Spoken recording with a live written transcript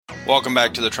Welcome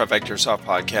back to the Trifecta Soft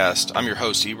Podcast. I'm your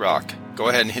host, E-Rock. Go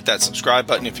ahead and hit that subscribe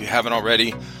button if you haven't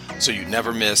already so you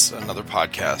never miss another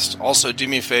podcast. Also, do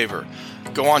me a favor.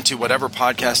 Go on to whatever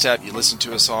podcast app you listen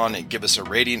to us on and give us a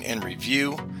rating and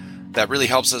review. That really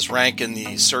helps us rank in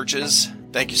the searches.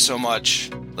 Thank you so much.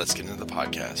 Let's get into the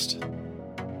podcast.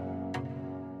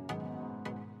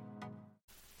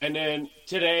 And then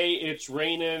today it's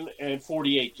raining and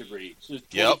 48 degrees. It's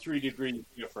 23 degrees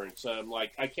difference. I'm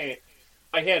like, I can't.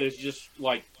 My head is just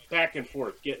like back and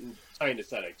forth, getting sinus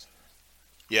headaches.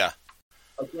 Yeah.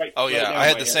 Right I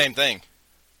had the same thing.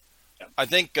 Yeah. I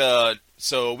think,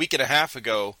 so a week and a half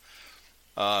ago,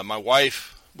 my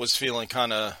wife was feeling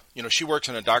kind of, she works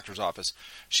in a doctor's office.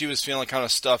 She was feeling kind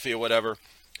of stuffy or whatever.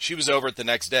 She was over it the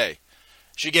next day.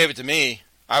 She gave it to me.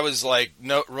 I was like,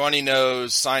 runny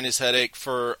nose, sinus headache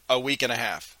for a week and a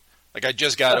half. Like I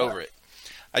just got over it.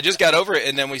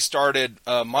 And then we started,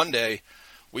 Monday,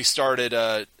 we started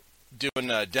doing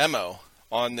a demo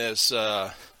on this.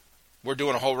 We're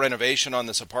doing a whole renovation on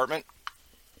this apartment.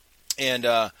 And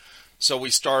so we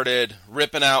started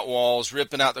ripping out walls,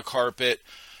 ripping out the carpet,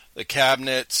 the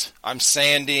cabinets. I'm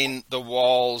sanding the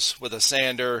walls with a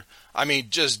sander. I mean,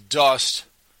 just dust.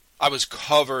 I was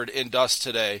covered in dust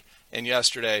today and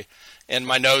yesterday. And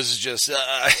my nose is just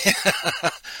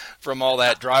from all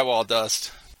that drywall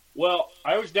dust. Well,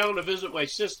 I was down to visit my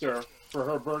sister for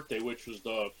her birthday, which was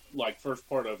the first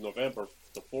part of November,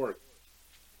 the 4th.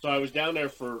 So I was down there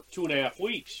for 2.5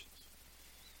 weeks.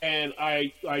 And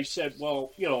I said,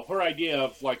 well, her idea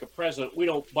of like a present, we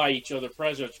don't buy each other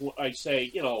presents. I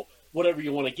say, whatever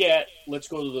you want to get, let's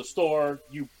go to the store.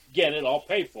 You get it, I'll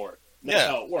pay for it. That's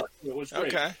how it worked. It was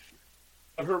great. Okay.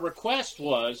 But her request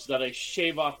was that I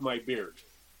shave off my beard.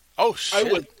 Oh,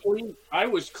 shit. I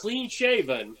was clean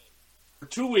shaven for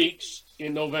 2 weeks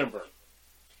in November.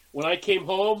 When I came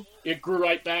home, it grew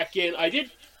right back in. I did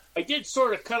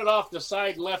sort of cut it off the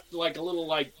side, left like a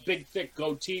little big thick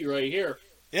goatee right here.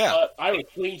 Yeah. But I was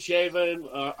clean shaven.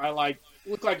 I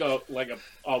looked like a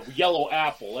yellow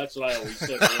apple. That's what I always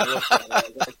said.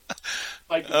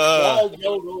 Like bald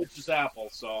yellow delicious apple.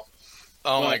 So.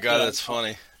 Oh my God, that's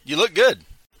funny. You look good.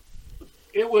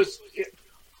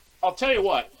 I'll tell you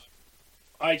what.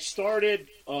 I started.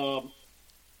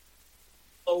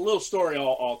 A little story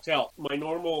I'll tell. My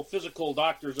normal physical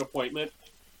doctor's appointment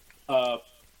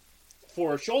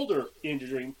for a shoulder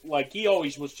injury, like he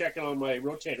always was checking on my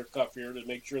rotator cuff here to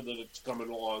make sure that it's coming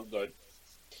along good.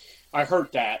 I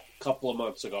hurt that a couple of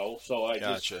months ago, so I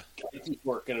just keep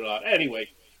working it out. Anyway,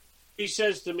 he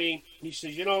says to me,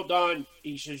 Don,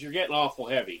 he says, you're getting awful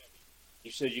heavy.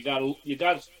 He says, you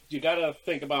gotta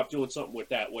think about doing something with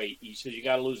that weight. He says, you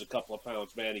gotta lose a couple of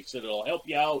pounds, man. He said, it'll help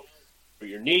you out for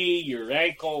your knee, your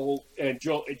ankle, and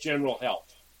general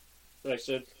health. And I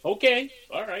said, okay,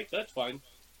 all right, that's fine.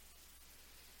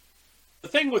 The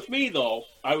thing with me, though,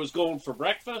 I was going for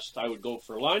breakfast, I would go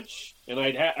for lunch, and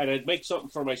I'd make something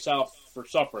for myself for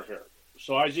supper here.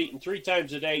 So I was eating 3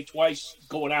 times a day, twice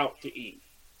going out to eat.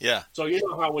 Yeah. So you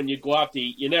know how when you go out to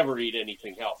eat, you never eat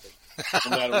anything healthy,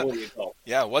 no matter where you go.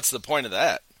 Yeah, what's the point of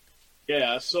that?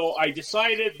 Yeah, so I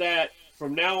decided that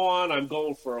from now on, I'm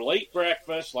going for a late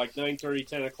breakfast, like 9:30,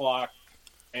 10 o'clock,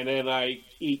 and then I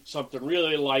eat something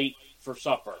really light for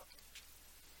supper.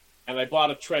 And I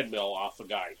bought a treadmill off a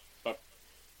guy. A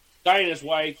guy and his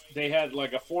wife, they had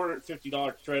like a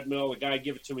 $450 treadmill. The guy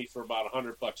gave it to me for about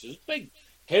 $100. It's a big,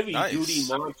 heavy-duty,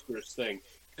 monstrous thing.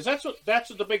 Because that's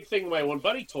what the big thing my one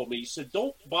buddy told me. He said,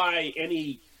 don't buy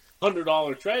any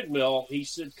 $100 treadmill. He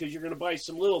said, because you're going to buy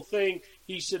some little thing.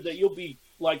 He said that you'll be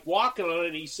like walking on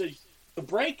it. He said, to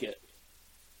break it.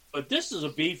 But this is a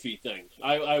beefy thing.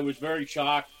 I was very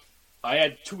shocked. I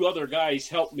had 2 other guys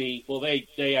help me. Well,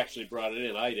 they actually brought it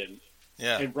in. I didn't.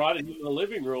 Yeah. And brought it into the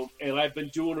living room. And I've been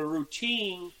doing a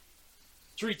routine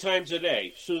 3 times a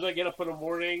day. As soon as I get up in the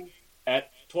morning at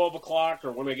 12 o'clock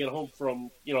or when I get home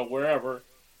from, wherever,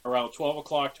 around 12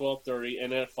 o'clock, 12:30,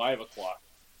 and then at 5 o'clock.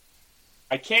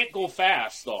 I can't go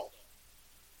fast, though.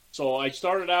 So I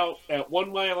started out at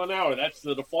 1 mile an hour. That's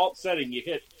the default setting.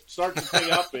 You start the thing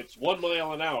up, it's 1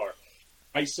 mile an hour.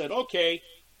 I said, okay,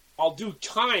 I'll do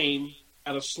time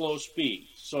at a slow speed.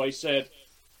 So I said,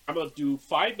 I'm going to do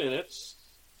 5 minutes.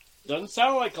 Doesn't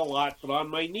sound like a lot, but on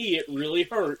my knee it really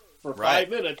hurt for 5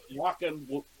 minutes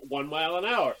walking 1 mile an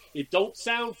hour. It don't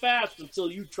sound fast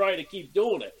until you try to keep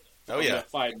doing it. Oh, yeah.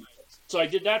 5 minutes. So I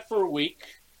did that for a week,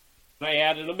 and I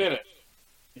added a minute.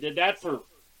 I did that for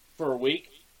a week.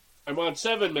 I'm on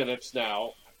 7 minutes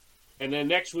now, and then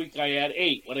next week I add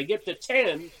 8. When I get to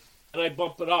 10, then I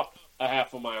bump it up a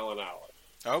half a mile an hour.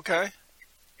 Okay.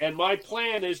 And my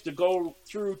plan is to go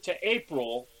through to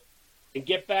April and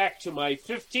get back to my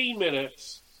 15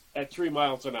 minutes at 3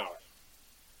 miles an hour.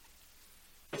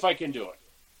 If I can do it.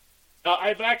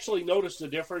 I've actually noticed a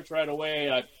difference right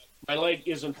away. My leg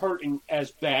isn't hurting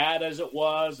as bad as it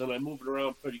was, and I'm moving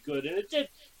around pretty good. And it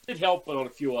did help on a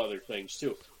few other things,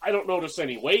 too. I don't notice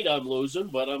any weight I'm losing,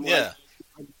 but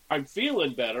I'm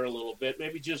feeling better a little bit.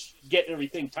 Maybe just getting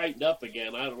everything tightened up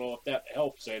again. I don't know if that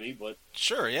helps any, but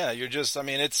sure, yeah. You're just, I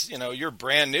mean, it's, you're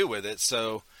brand new with it,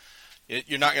 so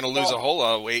you're not going to lose a whole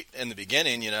lot of weight in the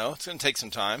beginning. It's going to take some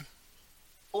time.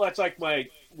 Well, that's like my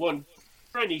one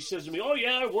friend. He says to me, "Oh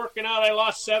yeah, I'm working out. I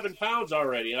lost 7 pounds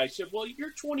already." And I said, "Well,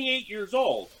 you're 28 years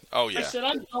old." Oh yeah. I said,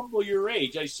 "I'm double your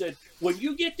age." I said, "When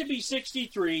you get to be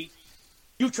 63.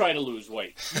 You try to lose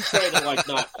weight. You try to not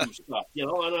do stuff, And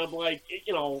I'm like,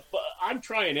 I'm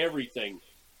trying everything.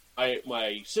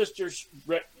 My sisters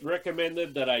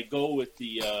recommended that I go with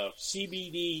the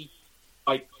CBD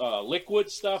liquid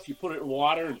stuff. You put it in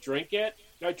water and drink it.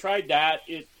 I tried that.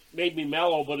 It made me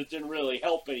mellow, but it didn't really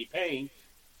help any pain.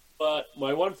 But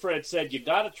my one friend said, you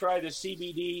got to try the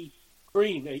CBD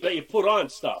cream that you put on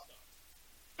stuff.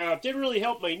 Now, it didn't really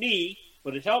help my knee,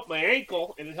 but it helped my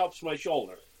ankle, and it helps my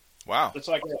shoulder. Wow. It's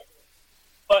like,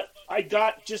 but I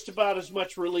got just about as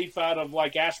much relief out of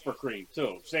Aspercreme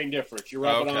too. Same difference. You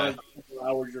rub it on, 2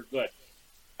 hours, you're good.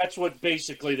 That's what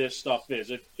basically this stuff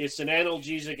is. It's an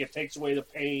analgesic. It takes away the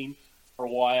pain for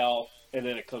a while, and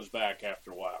then it comes back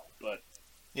after a while. But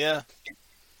yeah,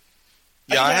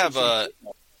 I have a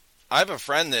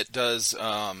friend that does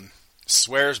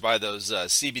swears by those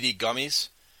CBD gummies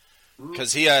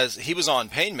because he was on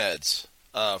pain meds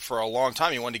for a long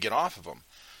time. He wanted to get off of them.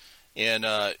 And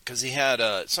because he had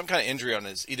some kind of injury on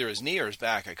either his knee or his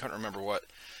back, I couldn't remember what.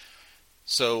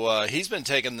 So he's been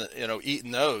taking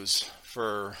eating those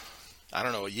for I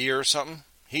don't know, a year or something.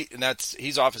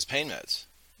 He's off his pain meds.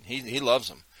 He loves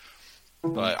them,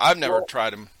 but I've never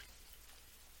tried them.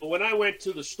 When I went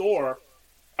to the store,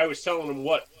 I was telling him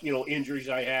what injuries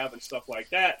I have and stuff like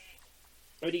that,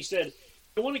 and he said,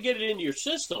 "You want to get it into your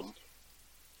system?"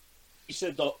 He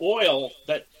said the oil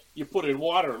that you put in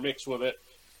water and mix with it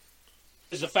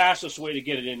is the fastest way to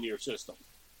get it into your system.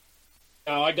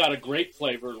 Now, I got a grape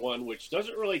flavored one, which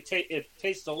doesn't really taste. It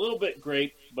tastes a little bit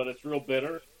grape, but it's real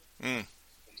bitter.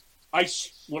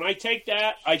 When I take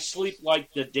that, I sleep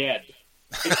like the dead.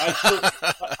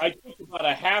 I took about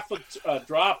a half a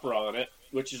dropper on it,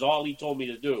 which is all he told me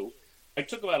to do. I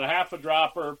took about a half a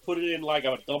dropper, put it in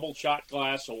a double shot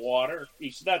glass of water.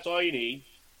 He said, "That's all you need."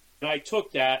 And I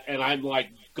took that, and I'm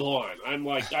gone.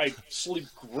 I sleep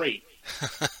great.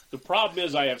 The problem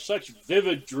is I have such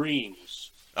vivid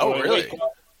dreams. Oh, really?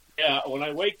 When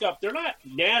I wake up, they're not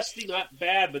nasty, not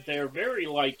bad, but they're very,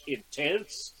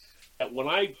 intense. That when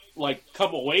I,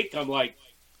 come awake, I'm like,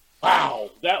 wow,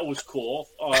 that was cool.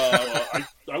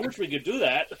 I wish we could do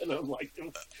that. And I'm like...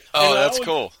 Oh, that's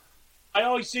cool. I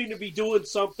always seem to be doing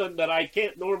something that I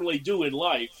can't normally do in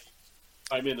life.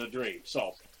 I'm in a dream.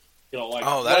 So,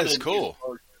 oh, that is cool.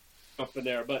 Or something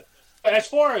there. But as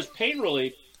far as pain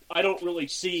relief, I don't really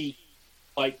see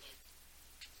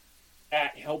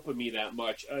that helping me that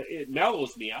much. It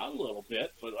mellows me out a little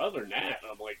bit, but other than that,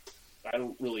 I'm I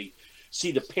don't really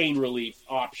see the pain relief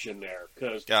option there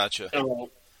because gotcha.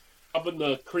 Rubbing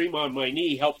the cream on my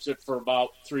knee helps it for about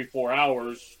 3-4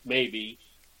 hours, maybe,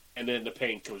 and then the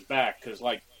pain comes back because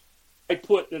I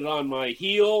put it on my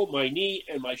heel, my knee,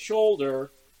 and my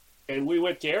shoulder, and we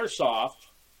went to Airsoft.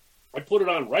 I put it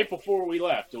on right before we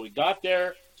left, and we got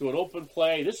there to an open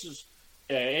play. This is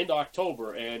end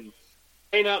October, and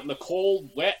playing out in the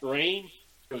cold, wet rain.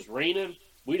 It was raining.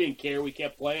 We didn't care. We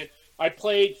kept playing. I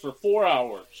played for 4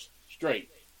 hours straight.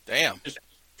 Damn. Just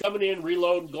coming in,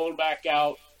 reloading, going back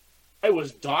out. I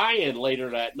was dying later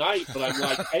that night, but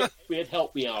I'm it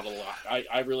helped me out a lot.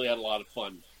 I really had a lot of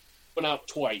fun. Went out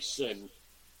twice, and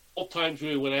both times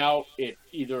we went out, it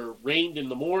either rained in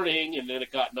the morning, and then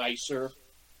it got nicer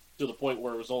to the point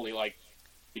where it was only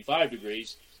 55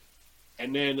 degrees.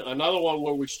 And then another one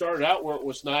where we started out where it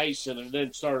was nice, and it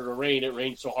then started to rain. It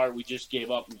rained so hard we just gave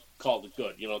up and called it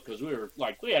good, because we were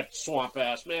we had swamp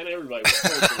ass, man. Everybody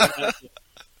was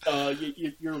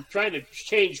you're trying to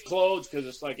change clothes because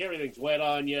it's everything's wet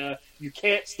on you. You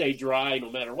can't stay dry no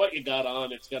matter what you got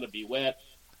on. It's going to be wet.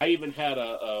 I even had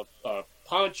a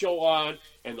poncho on,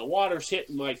 and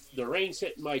the rain's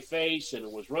hitting my face, and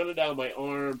it was running down my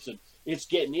arms, and it's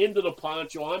getting into the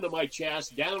poncho, onto my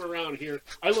chest, down around here.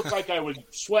 I looked like I was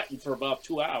sweating for about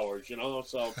 2 hours,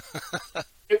 So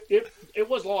it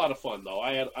was a lot of fun, though.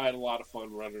 I had a lot of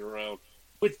fun running around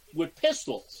with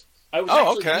pistols. I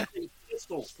was using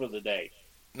pistols for the day.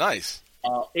 Nice.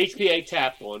 HPA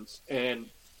tapped ones, and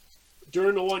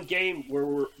during the one game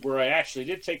where I actually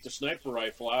did take the sniper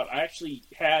rifle out, I actually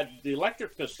had the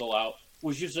electric pistol out,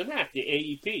 was using that, the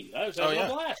AEP. I was having a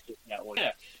blast with that one.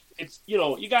 Yeah. It's,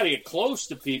 you got to get close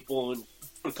to people and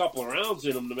put a couple of rounds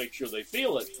in them to make sure they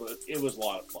feel it, but it was a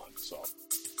lot of fun. So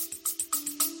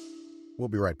we'll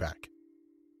be right back.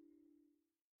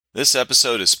 This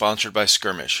episode is sponsored by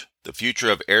Skirmish, the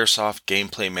future of airsoft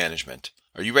gameplay management.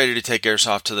 Are you ready to take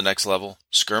airsoft to the next level?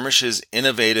 Skirmish's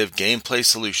innovative gameplay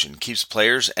solution keeps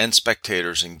players and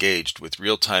spectators engaged with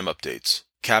real-time updates.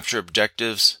 Capture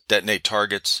objectives, detonate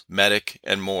targets, medic,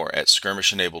 and more at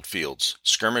Skirmish-enabled fields.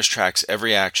 Skirmish tracks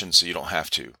every action so you don't have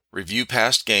to. Review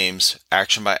past games,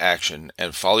 action by action,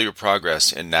 and follow your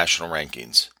progress in national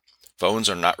rankings. Phones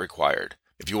are not required.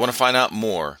 If you want to find out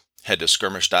more, head to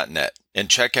skirmish.net and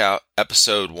check out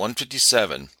episode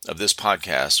 157 of this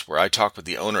podcast where I talk with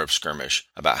the owner of Skirmish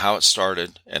about how it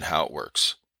started and how it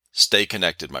works. Stay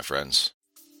connected, my friends.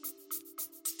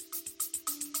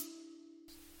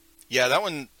 Yeah, that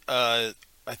one, I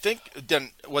think,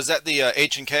 was that the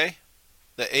H&K?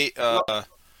 This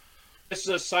is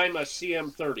a Cyma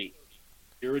CM30.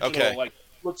 The original,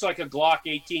 looks like a Glock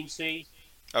 18C.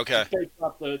 Okay. Take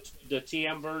up the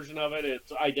TM version of it.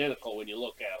 It's identical when you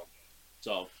look at them.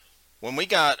 So, when we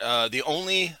got the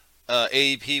only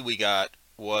AEP we got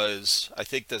was, I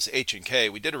think, this H&K.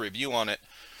 We did a review on it,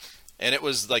 and it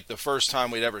was like the first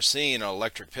time we'd ever seen an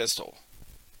electric pistol.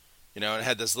 It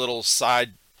had this little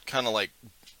side kind of like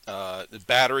the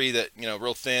battery that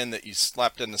real thin that you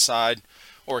slapped in the side,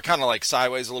 or kind of like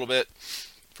sideways a little bit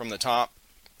from the top,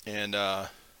 and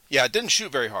it didn't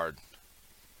shoot very hard.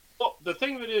 Well, the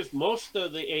thing of it is, most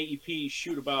of the AEPs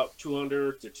shoot about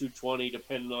 200 to 220,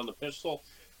 depending on the pistol.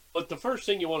 But the first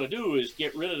thing you want to do is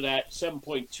get rid of that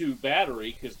 7.2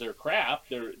 battery because they're crap.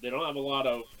 They don't have a lot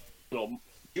of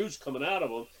juice coming out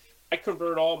of them. I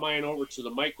convert all mine over to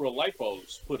the micro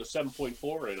lipos, put a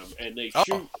 7.4 in them, and they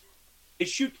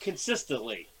shoot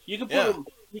consistently. You can put them.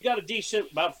 You got a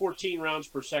decent, about 14 rounds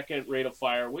per second rate of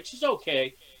fire, which is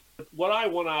okay. But what I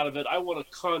want out of it, I want a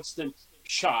constant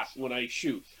shot when I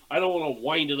shoot. I don't want to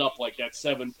wind it up like that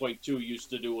 7.2 used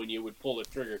to do when you would pull the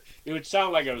trigger. It would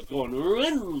sound like I was going.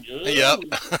 Yep.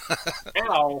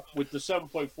 Now with the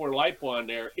 7.4 lipo on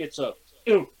there, it's a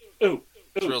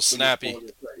It's real snappy.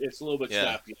 It's a little bit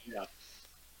snappy. Yeah.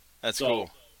 That's cool.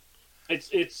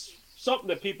 It's something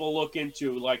that people look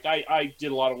into. Like I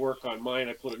did a lot of work on mine.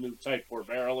 I put a new Type 4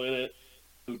 barrel in it,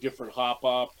 new different hop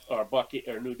up or bucket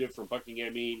or new different bucking.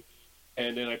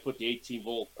 And then I put the 18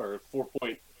 volt or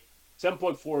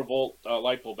 7.4 volt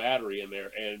LiPo battery in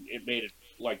there, and it made it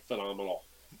phenomenal.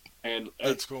 And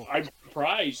that's cool. I'm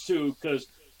surprised too because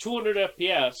 200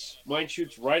 FPS, mine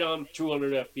shoots right on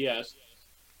 200 FPS,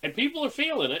 and people are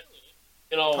feeling it.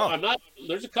 I'm not.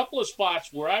 There's a couple of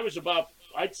spots where I was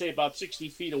I'd say about 60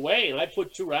 feet away, and I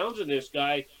put 2 rounds in this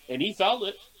guy, and he felt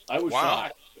it. I was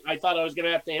shocked. I thought I was going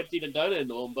to have to empty the gun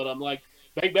into him, but I'm like,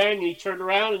 bang, bang, and he turned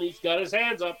around, and he's got his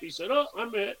hands up. He said, "Oh,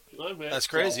 I'm hit. That's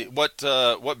crazy. So,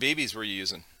 what BBs were you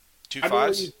using?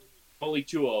 2.5s? Only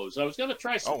 2.0s. I was going to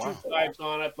try some 2.5s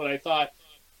on it, but I thought,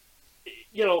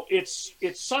 it's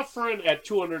suffering at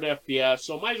 200 FPS,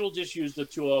 so might as well just use the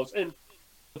 2.0s. And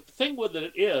the thing with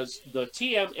it is, the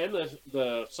TM and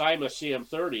the Cyma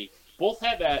CM30 both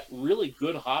have that really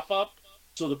good hop-up,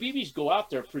 so the BBs go out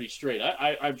there pretty straight.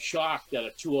 I'm shocked that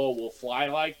a 2.0 will fly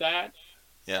like that.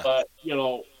 Yeah. But,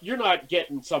 you're not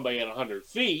getting somebody at 100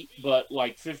 feet, but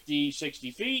like 50,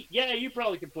 60 feet, you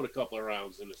probably could put a couple of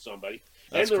rounds into somebody.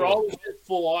 That's and they're cool. always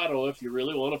full auto if you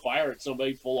really want to fire at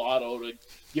somebody full auto to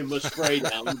give them a spray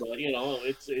down. But,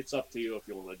 it's up to you if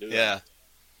you want to do that.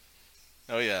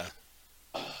 Oh, yeah.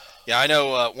 Yeah, I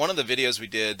know one of the videos we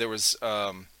did, there was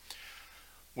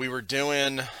we were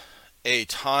doing a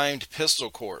timed pistol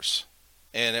course,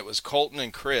 and it was Colton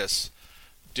and Chris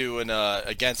doing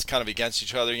against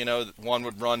each other. One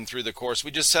would run through the course.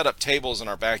 We just set up tables in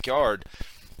our backyard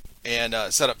and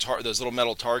set up those little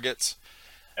metal targets.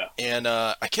 Yeah. And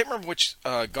I can't remember which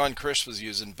gun Chris was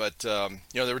using, but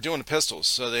they were doing the pistols.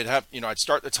 So they'd have, I'd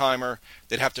start the timer.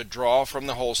 They'd have to draw from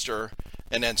the holster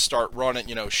and then start running,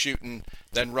 shooting,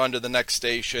 then run to the next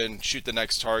station, shoot the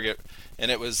next target. And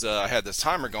it was I had this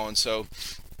timer going. So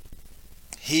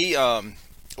he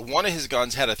one of his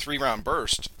guns had a 3-round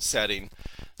burst setting.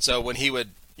 So when he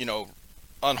would,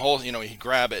 unhold, he'd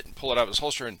grab it and pull it out of his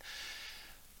holster and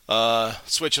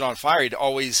switch it on fire, he'd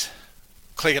always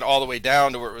click it all the way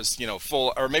down to where it was,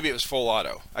 full, or maybe it was full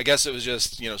auto. I guess it was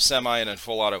just, semi and then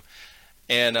full auto.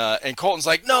 And Colton's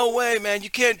like, "No way, man, you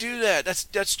can't do that.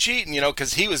 That's cheating,"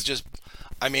 because he was just,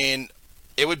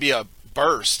 it would be a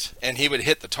burst and he would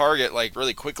hit the target like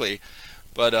really quickly.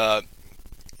 But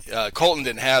Colton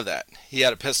didn't have that. He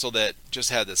had a pistol that just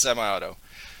had the semi-auto.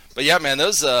 But yeah, man,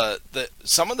 those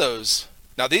some of those.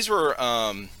 Now these were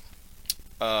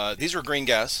green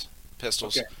gas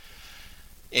pistols, Okay.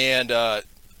 and I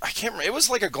can't remember. It was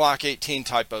like a Glock 18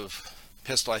 type of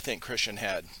pistol. I think Christian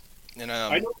had, and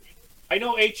I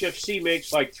know HFC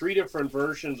makes like 3 different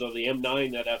versions of the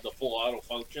M9 that have the full auto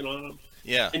function on them.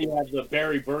 yeah, And you have the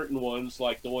Barry Burton ones,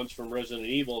 like the ones from Resident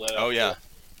Evil. That oh yeah,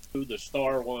 the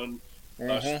Star one,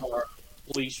 Star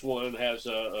Police one has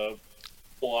a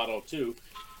full auto too.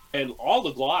 And all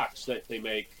the Glocks that they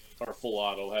make are full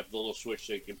auto, have the little switch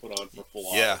they can put on for full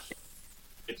auto. yeah,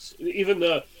 It's even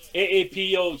the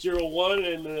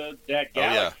AAP-001 and that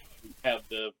Galaxy have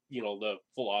the the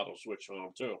full auto switch on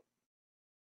them too.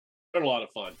 They're a lot of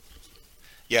fun.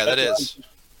 yeah. That is.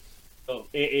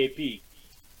 AAP.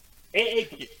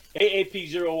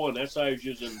 AAP-01. That's what I was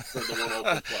using for the one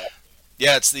open flat.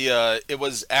 Yeah, it's the it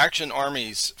was Action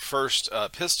Army's first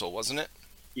pistol, wasn't it?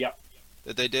 Yep.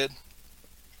 That they did.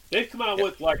 They've come out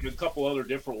with like a couple other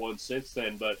different ones since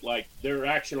then, but like their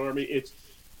Action Army,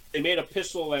 they made a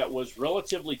pistol that was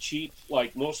relatively cheap.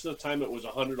 Like most of the time, it was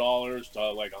 $100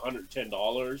 to like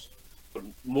 $110. But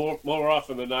more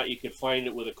often than not, you could find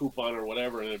it with a coupon or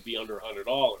whatever, and it'd be under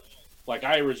 $100. Like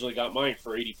I originally got mine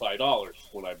for $85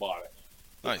 when I bought it.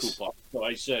 Nice. Coupon. So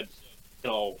I said,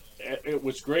 it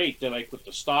was great. Then I put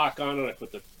the stock on it. I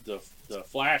put the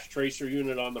flash tracer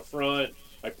unit on the front.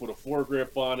 I put a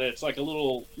foregrip on it. It's like a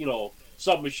little,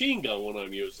 submachine gun when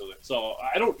I'm using it. So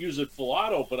I don't use it full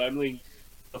auto, but I mean,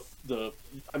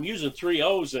 I'm using 3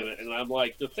 O's in it, and I'm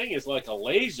like, the thing is like a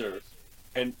laser,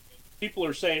 and people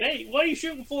are saying, "Hey, why are you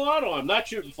shooting full auto?" I'm not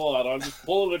shooting full auto. I'm just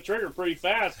pulling the trigger pretty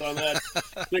fast on that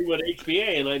thing with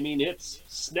HPA, and I mean it's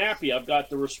snappy. I've got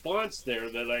the response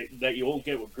there that you won't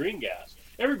get with green gas.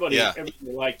 Everybody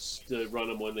likes to run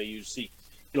them when they use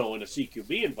in a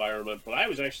CQB environment, but I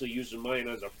was actually using mine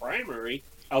as a primary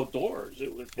outdoors.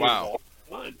 It was all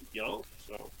fun,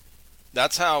 So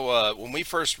That's how when we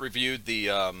first reviewed the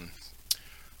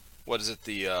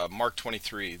the Mark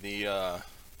 23,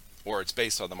 or it's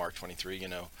based on the Mark 23,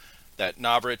 that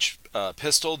Novrich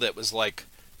pistol that was like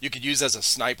you could use as a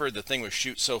sniper. The thing would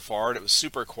shoot so far, and it was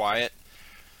super quiet.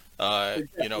 The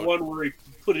one where he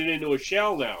put it into a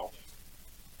shell now.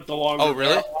 The longer oh,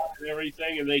 really? And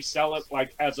everything, and they sell it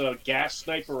like as a gas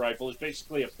sniper rifle. It's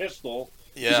basically a pistol.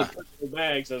 Yeah. With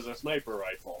bags as a sniper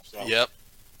rifle. So. Yep.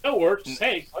 That works.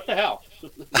 Hey, what the hell?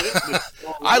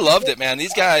 I loved it, man.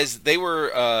 These guys, they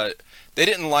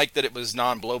didn't like that it was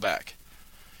non-blowback.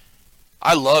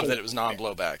 I love that it was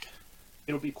non-blowback.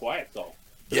 It'll be quiet though.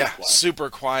 Yeah, quiet.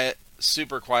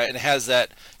 Super quiet, and it has that.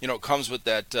 It comes with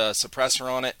that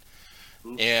suppressor on it,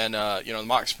 and the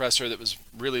mock suppressor that was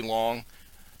really long.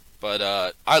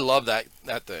 But I love that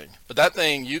thing. But that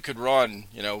thing you could run.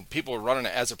 People were running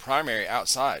it as a primary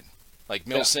outside, like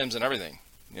Mill Sims and everything.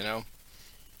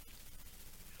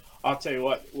 I'll tell you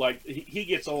what. Like he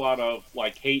gets a lot of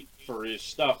like hate for his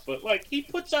stuff, but like he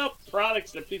puts out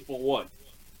products that people want.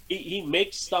 He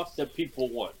makes stuff that people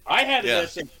want. I had an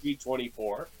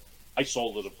SMG-24. I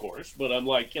sold it, of course, but I'm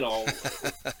like, it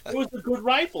was a good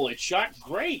rifle. It shot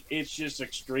great. It's just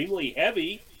extremely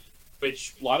heavy,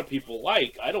 which a lot of people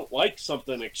like. I don't like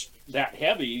something that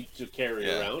heavy to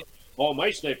carry around. All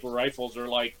my sniper rifles are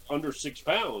like under 6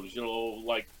 pounds.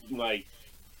 Like my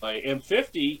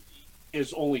M50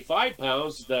 is only 5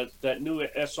 pounds. That new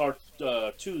SR2,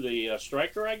 the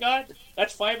Striker I got,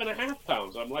 that's 5.5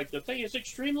 pounds. I'm like, the thing is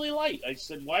extremely light. I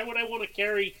said, why would I want to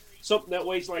carry something that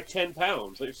weighs like 10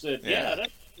 pounds? They said, that's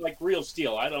like real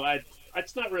steel.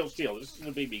 It's not real steel. This is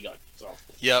a BB gun. So.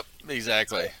 Yep,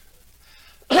 exactly.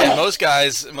 And most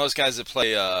guys that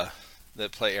play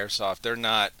airsoft, they're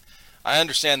not. I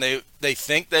understand they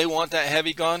think they want that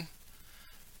heavy gun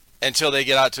until they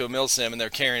get out to a mill sim and they're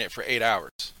carrying it for 8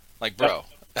 hours. Like, bro,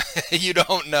 you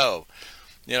don't know.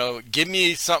 Give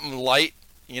me something light,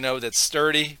 that's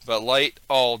sturdy but light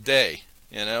all day.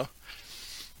 Now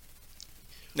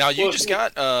you just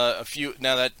got a few.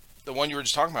 Now that the one you were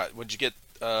just talking about, what'd you get?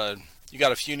 You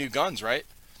got a few new guns, right?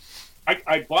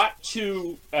 I bought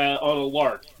 2 on a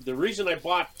lark. The reason I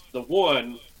bought the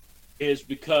one is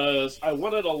because I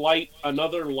wanted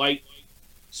another light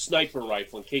sniper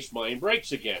rifle in case mine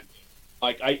breaks again.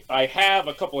 Like I have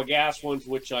a couple of gas ones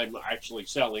which I'm actually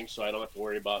selling, so I don't have to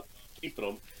worry about keeping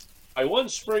them. My one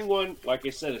spring one, like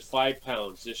I said, is 5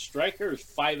 pounds. This Striker is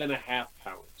 5.5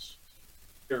 pounds.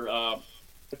 Here, I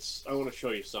want to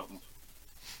show you something.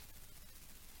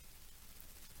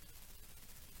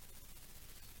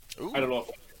 Ooh. I don't know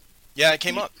if. Yeah, it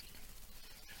came up.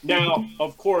 Now,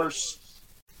 of course,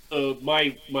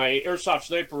 my airsoft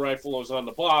sniper rifle was on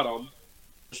the bottom,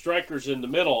 The striker's in the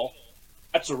middle.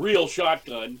 That's a real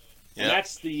shotgun. Yeah. And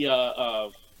that's the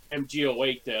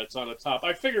MG08 that's on the top.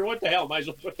 I figured, what the hell, might as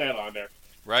well put that on there.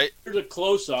 Right. Here's a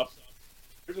close-up.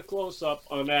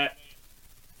 On that.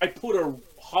 I put a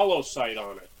hollow sight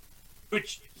on it,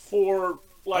 which for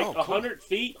like 100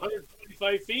 feet,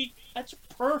 125 feet, that's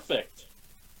perfect.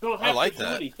 You don't have to do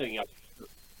anything else.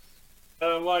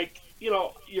 Like,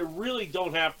 you really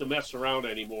don't have to mess around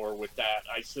anymore with that.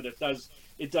 I said it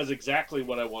does exactly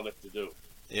what I want it to do.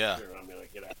 Yeah. Here, I'm gonna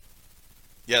get out.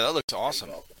 Yeah, that looks awesome.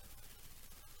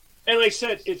 And I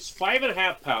said it's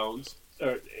 5.5 pounds,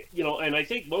 and I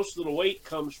think most of the weight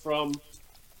comes from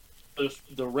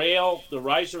the rail, the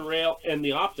riser rail, and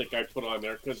the optic I put on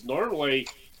there, because normally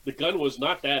the gun was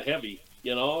not that heavy,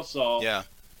 So yeah.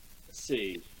 Let's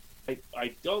see.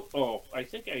 I don't. Oh, I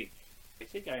think I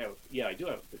have. Yeah, I do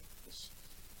have this.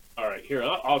 All right, here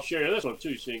I'll share this one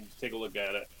too, so you can take a look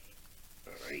at it.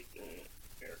 All right,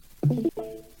 here.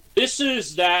 This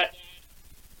is that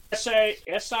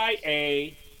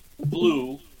SIA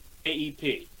blue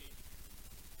AEP.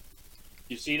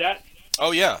 You see that?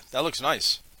 Oh yeah, that looks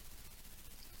nice.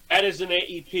 That is an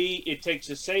AEP. It takes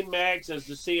the same mags as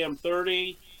the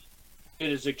CM30. It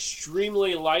is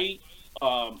extremely light.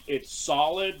 It's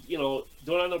solid. Don't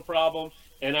have no problem.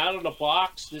 And out of the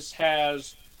box, this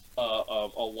has a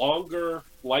longer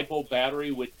LiPo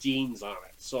battery with Deans on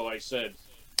it. So I said,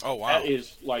 oh wow, that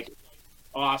is like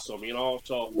awesome.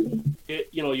 So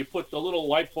you put the little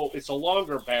LiPo. It's a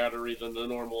longer battery than the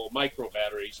normal micro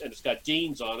batteries, and it's got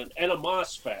Deans on it and a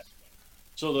MOSFET.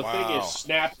 So the thing is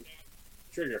snappy.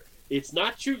 Trigger. It's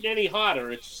not shooting any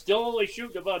hotter. It's still only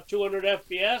shooting about 200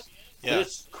 FPS, but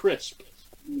it's crisp.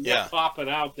 Yeah, popping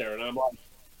out there, and I'm like,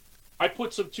 I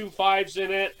put some 2.5s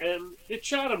in it, and it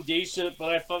shot them decent.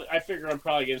 But I figure I'm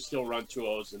probably gonna still run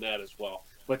 2.0s in that as well.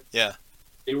 But yeah,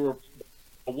 they were.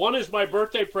 One is my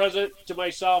birthday present to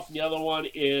myself, and the other one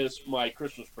is my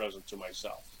Christmas present to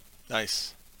myself.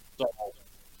 Nice. So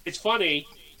it's funny.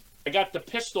 I got the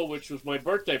pistol, which was my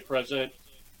birthday present,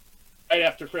 right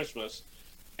after Christmas.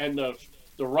 And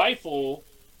the rifle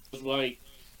was my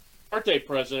birthday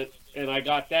present, and I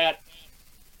got that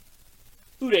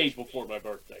 2 days before my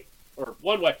birthday, or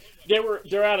one way.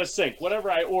 They're out of sync.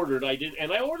 Whatever I ordered, I did,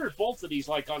 and I ordered both of these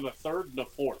like on the 3rd and the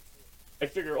 4th. I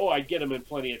figure, I'd get them in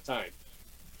plenty of time.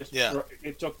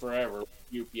 It took forever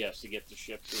UPS to get the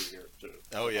ship through here too.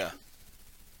 Oh yeah.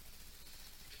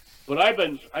 But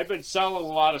I've been selling a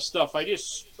lot of stuff. I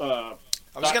just I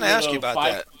was going to ask you about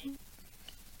that.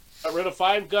 Got rid of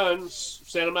 5 guns,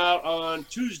 sent them out on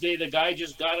Tuesday. The guy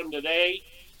just got them today,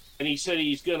 and he said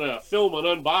he's going to film an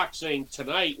unboxing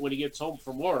tonight when he gets home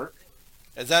from work.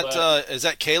 Is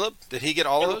that Caleb? Did he get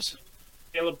all of those?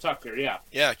 Caleb Tucker, yeah.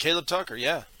 Yeah, Caleb Tucker,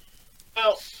 yeah.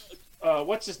 Well,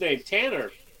 what's his name?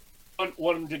 Tanner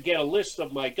wanted to get a list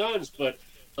of my guns, but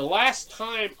the last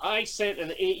time I sent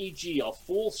an AEG, a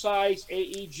full-size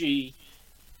AEG,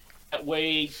 that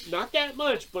weighed not that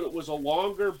much, but it was a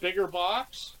longer, bigger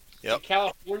box. Yep. In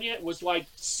California, it was like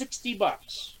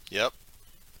 $60. Yep.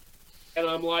 And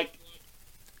I'm like,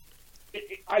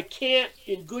 I can't,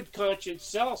 in good conscience,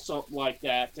 sell something like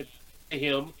that to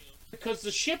him because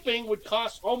the shipping would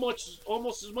cost almost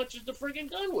as much as the friggin'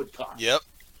 gun would cost. Yep.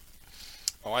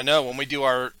 Oh, I know. When we do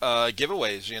our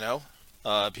giveaways,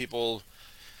 people,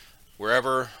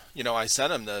 wherever, I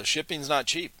send them, the shipping's not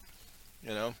cheap,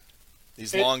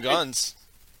 these long guns.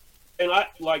 And I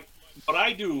like, what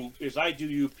I do is I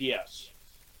do UPS.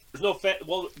 There's no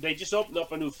they just opened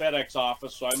up a new FedEx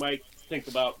office, so I might think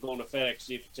about going to FedEx,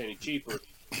 see if it's any cheaper.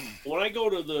 When I go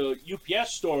to the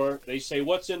UPS store, they say,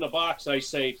 what's in the box? I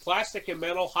say, plastic and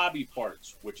metal hobby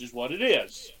parts, which is what it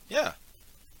is. Yeah.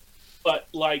 But,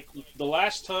 like, the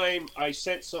last time I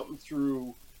sent something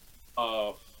through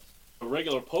a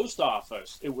regular post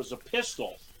office, it was a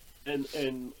pistol.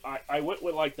 And I went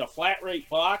with, like, the flat rate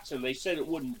box, and they said it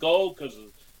wouldn't go because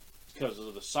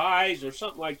of the size or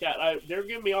something like that. They're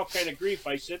giving me all kind of grief.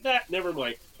 I said, never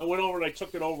mind. I went over and I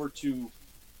took it over to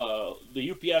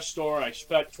the UPS store. I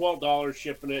spent $12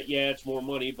 shipping it. Yeah, it's more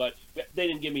money, but they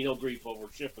didn't give me no grief over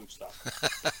shipping stuff.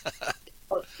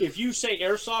 If you say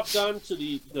airsoft gun to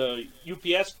the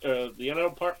UPS,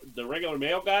 the regular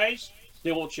mail guys,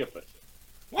 they won't ship it.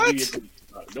 What?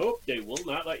 Nope, they will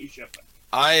not let you ship it.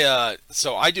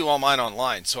 So I do all mine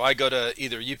online. So I go to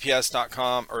either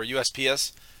UPS.com or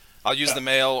USPS. I'll use the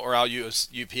mail or I'll use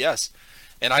UPS.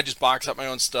 And I just box up my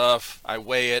own stuff. I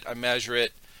weigh it. I measure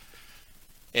it.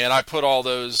 And I put all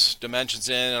those dimensions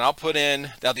in. And I'll put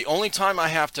in... Now, the only time I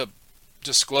have to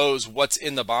disclose what's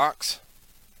in the box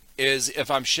is if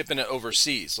I'm shipping it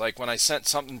overseas. Like when I sent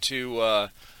something to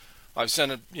I've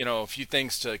sent a few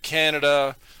things to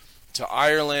Canada, to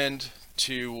Ireland,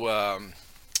 to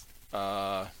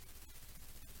I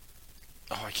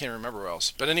can't remember where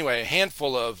else. But anyway, a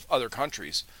handful of other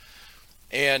countries.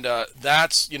 And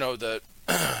that's, the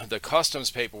the customs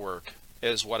paperwork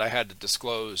is what I had to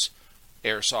disclose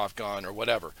airsoft gun or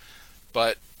whatever.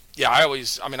 But yeah, I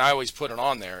always put it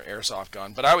on there, airsoft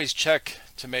gun. But I always check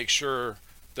to make sure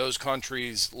those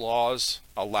countries' laws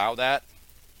allow that.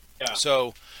 Yeah.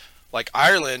 So, like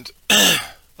Ireland,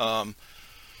 let's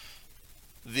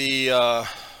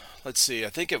see, I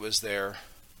think it was there.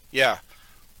 Yeah,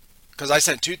 because I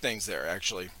sent two things there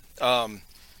actually,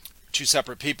 two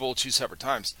separate people, two separate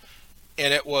times,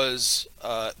 and it was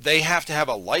they have to have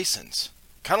a license,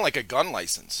 kind of like a gun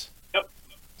license. Yep.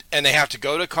 And they have to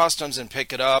go to customs and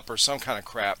pick it up or some kind of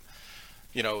crap,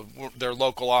 their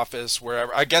local office,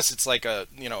 wherever. I guess it's like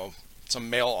some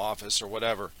mail office or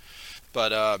whatever,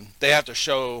 but they have to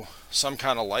show some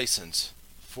kind of license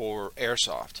for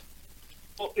airsoft.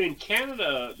 Well, in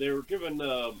Canada, they were given.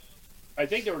 I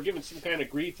think they were given some kind of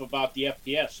grief about the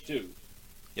FPS too.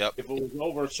 Yep. If it was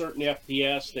over a certain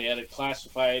FPS, they had it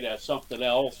classified as something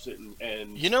else.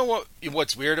 And you know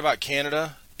what's weird about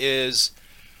Canada is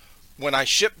when I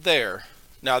shipped there.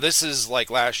 Now this is like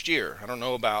last year. I don't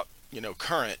know about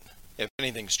current, if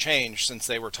anything's changed since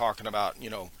they were talking about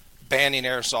banning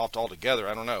airsoft altogether.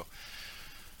 I don't know.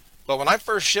 But when I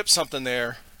first shipped something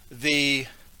there, it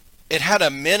had a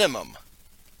minimum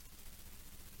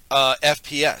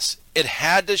FPS. It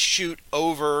had to shoot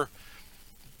over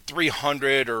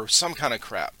 300 or some kind of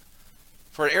crap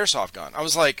for an airsoft gun. I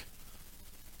was like,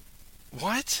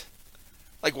 what?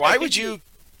 Like, why would you?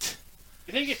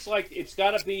 I think it's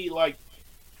got to be like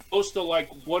close to like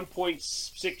 1.6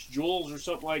 joules or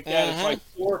something like that. Mm-hmm. It's like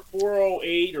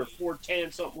 408 or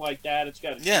 410, something like that. It's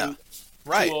got to yeah,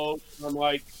 right. I'm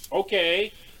like,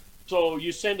 okay. So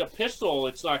you send a pistol,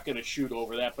 it's not going to shoot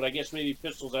over that, but I guess maybe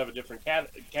pistols have a different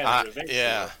categorization.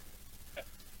 Yeah.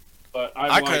 But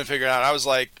I couldn't figure it out. I was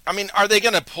like, are they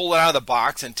going to pull it out of the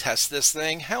box and test this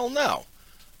thing? Hell no.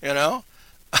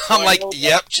 I'm like,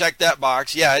 yep, check that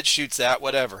box. Yeah, it shoots that,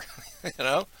 whatever.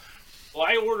 Well,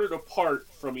 I ordered a part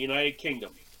from United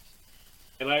Kingdom,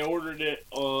 and I ordered it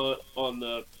on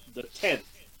the 10th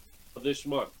of this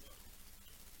month.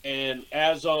 And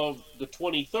as of the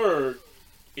 23rd,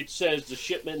 it says the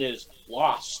shipment is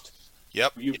lost.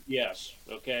 Yep. UPS.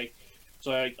 Okay.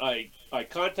 So I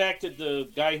contacted the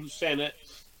guy who sent it.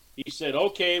 He said,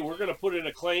 okay, we're going to put in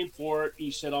a claim for it. He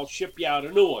said, I'll ship you out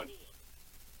a new one.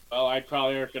 Well, I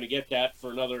probably aren't going to get that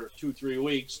for another 2-3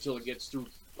 weeks till it gets through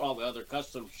all the other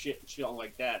custom shit and shit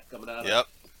like that coming out of the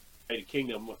United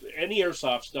Kingdom. Any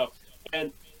airsoft stuff.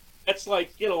 And that's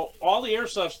like, all the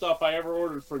airsoft stuff I ever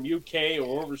ordered from UK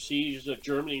or overseas,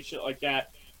 Germany and shit like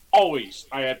that, always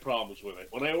I had problems with it.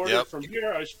 When I ordered from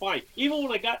here, I was fine. Even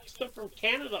when I got stuff from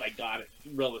Canada, I got it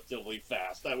relatively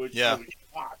fast. I was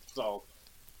shocked. So,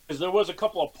 because there was a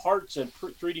couple of parts and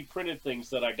 3D printed things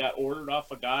that I got ordered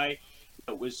off a guy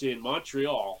that was in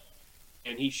Montreal,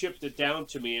 and he shipped it down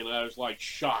to me, and I was like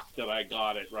shocked that I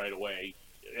got it right away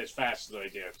as fast as I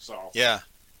did. So yeah.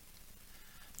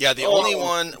 The only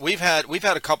one we've had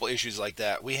a couple issues like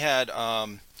that. We had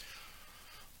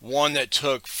one that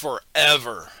took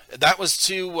forever. That was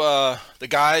to the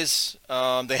guys.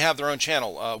 They have their own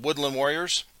channel, Woodland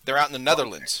Warriors. They're out in the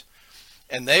Netherlands,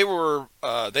 and they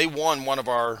won one of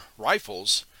our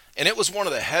rifles, and it was one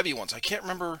of the heavy ones. I can't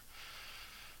remember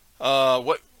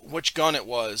which gun it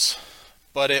was,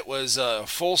 but it was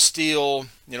full steel.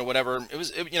 Whatever.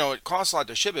 It cost a lot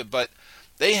to ship it, but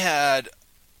they had.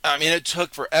 It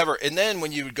took forever. And then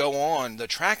when you would go on the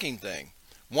tracking thing,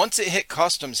 once it hit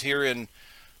customs here in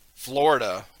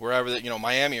Florida, wherever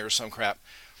Miami or some crap,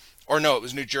 or no, it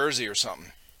was New Jersey or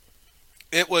something.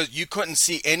 You couldn't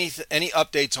see any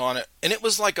updates on it, and it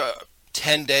was like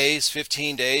 10 days,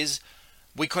 15 days.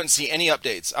 We couldn't see any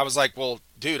updates. I was like, well,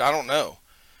 dude, I don't know.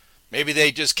 Maybe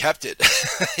they just kept it,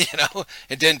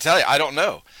 and didn't tell you. I don't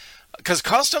know. Because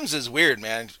customs is weird,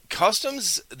 man.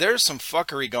 Customs, there's some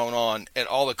fuckery going on at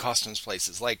all the customs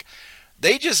places. Like,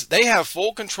 they have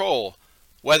full control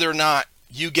whether or not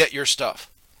you get your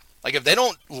stuff. Like, if they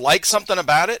don't like something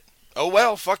about it, oh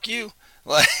well, fuck you.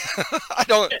 Like, I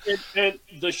don't. And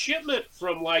the shipment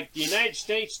from like the United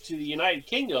States to the United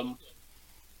Kingdom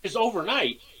is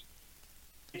overnight.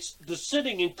 It's the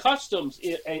sitting in customs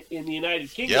in the United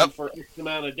Kingdom for X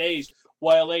amount of days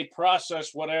while they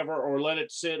process whatever or let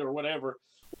it sit or whatever.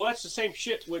 Well, that's the same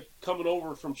shit with coming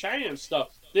over from China and stuff.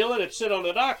 They let it sit on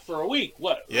the dock for a week.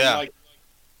 What? Yeah. Like,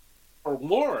 or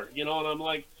more, and I'm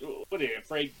like, what are you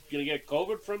afraid you're going to get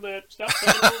COVID from that stuff?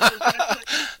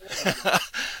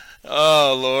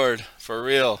 Oh Lord, for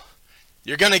real.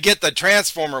 You're gonna get the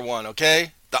Transformer one,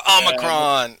 okay? The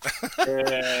Omicron.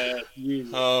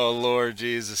 Jesus. Oh Lord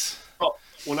Jesus. Oh,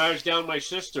 when I was down at my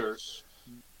sister's,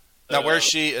 Now, where's uh,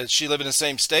 she? Does she live in the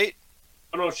same state?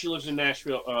 oh no, she lives in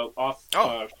Nashville. Oh,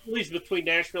 She lives between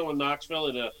Nashville and Knoxville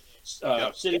in a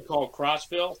yep. city called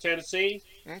Crossville, Tennessee.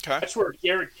 Okay. That's where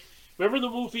Gary. Remember the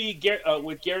movie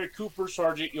with Gary Cooper,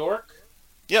 Sergeant York?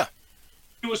 Yeah.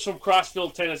 He was from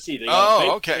Crossville, Tennessee. They got a Oh,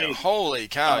 big okay. name. Holy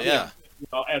cow! Yeah,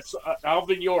 Yeah.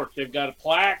 Alvin York. They've got a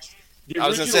plaque. The I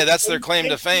was gonna original say that's their train claim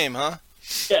to station- fame, huh?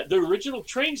 Yeah, the original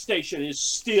train station is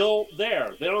still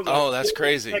there. They don't know. Oh, that's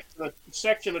crazy.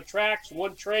 Section of tracks,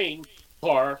 one train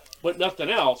car, but nothing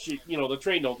else. The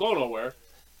train don't go nowhere.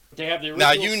 They have the original.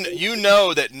 Now you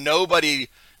know that nobody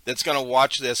that's gonna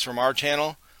watch this from our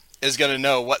channel is gonna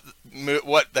know what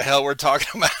the hell we're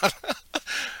talking about.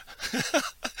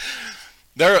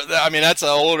 I mean, that's an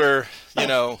older,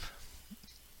 that's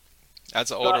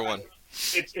an older one.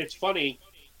 It's funny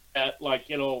that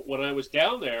when I was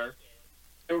down there,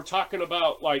 they were talking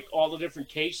about like all the different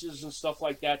cases and stuff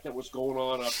like that was going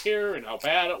on up here and how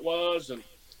bad it was, and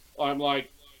I'm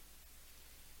like,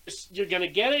 you're gonna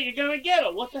get it, you're gonna get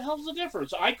it. What the hell's the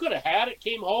difference? I could have had it,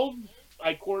 came home,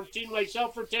 I quarantined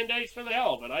myself for 10 days for the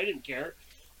hell of it. I didn't care.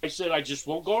 I said I just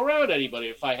won't go around anybody.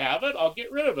 If I have it, I'll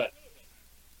get rid of it.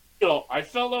 I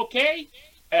felt okay.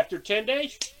 After 10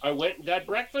 days, I went and got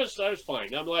breakfast. I was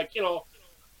fine. I'm like,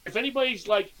 if anybody's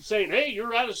like saying, "Hey,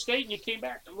 you're out of state and you came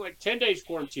back," I'm like, 10 days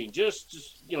quarantine.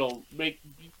 Just get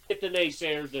the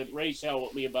naysayers that raise hell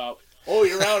with me about, "Oh,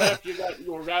 you're out after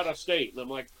you were out of state," and I'm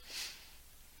like,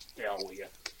 hell with you.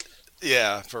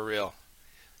 Yeah, for real.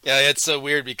 Yeah, it's so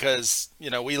weird because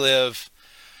we live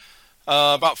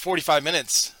about 45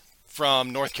 minutes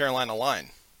from North Carolina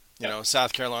line.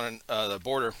 South Carolina, the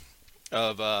border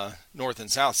of North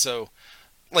and South. So,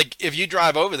 like, if you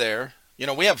drive over there,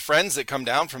 we have friends that come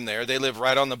down from there. They live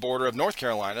right on the border of North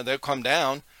Carolina. They'll come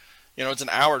down. It's an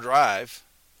hour drive.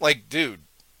 Like, dude,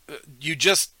 you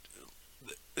just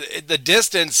the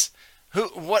distance.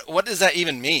 What does that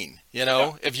even mean?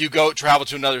 If you go travel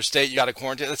to another state, you got to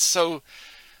quarantine. That's so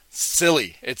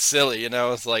silly. It's silly.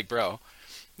 It's like, bro,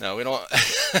 no, we don't.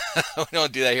 We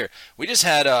don't do that here. We just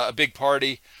had a big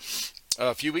party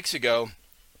a few weeks ago.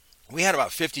 We had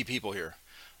about 50 people here,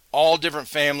 all different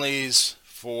families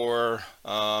for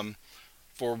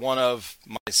one of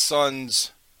my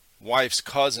son's wife's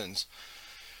cousins,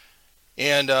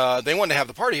 and they wanted to have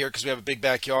the party here because we have a big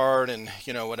backyard and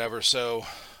whatever. So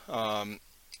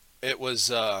it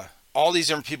was all these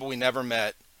different people we never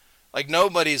met. Like,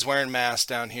 nobody's wearing masks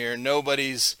down here.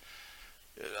 Nobody's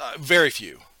very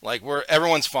few. Like,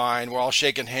 everyone's fine. We're all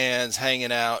shaking hands,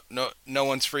 hanging out. No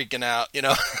one's freaking out.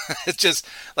 It's just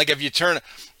like if you turn.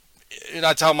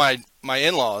 I tell my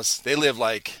in-laws, they live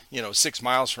like 6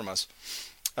 miles from us.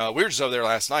 We were just over there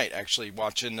last night, actually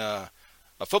watching a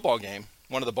football game,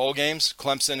 one of the bowl games,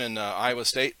 Clemson and Iowa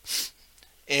State.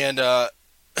 And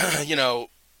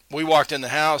we walked in the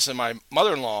house, and my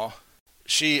mother-in-law,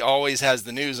 she always has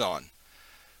the news on,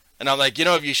 and I'm like,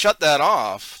 if you shut that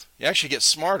off, you actually get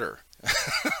smarter.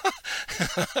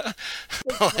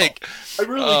 Like, I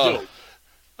really do.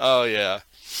 Oh yeah.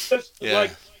 Yeah.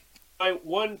 Like, my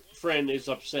one friend is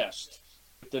obsessed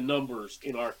with the numbers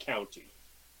in our county.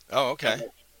 Oh, okay.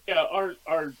 Yeah,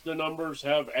 the numbers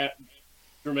have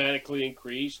dramatically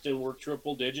increased, and we're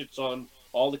triple digits on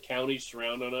all the counties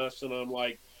surrounding us. And I'm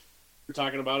like, we're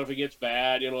talking about if it gets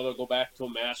bad, they'll go back to a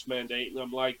mask mandate. And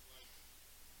I'm like,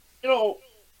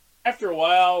 after a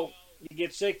while, you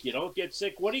get sick. You don't get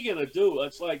sick. What are you gonna do?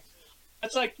 That's like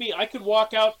me. I could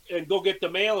walk out and go get the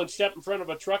mail and step in front of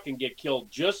a truck and get killed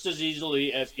just as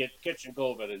easily as catching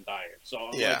COVID and dying. So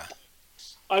yeah,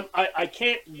 I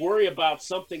can't worry about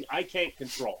something I can't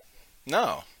control.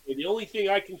 No. And the only thing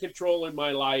I can control in my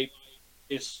life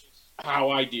is how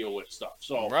I deal with stuff.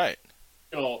 So right.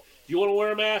 If you want to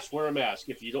wear a mask, wear a mask.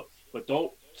 If you don't, but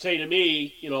don't say to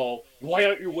me, why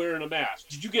aren't you wearing a mask?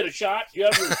 Did you get a shot? Do you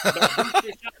have your shot?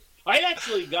 I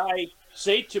actually, guy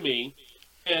say to me,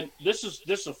 and this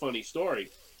is a funny story.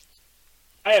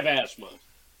 I have asthma,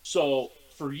 so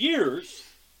for years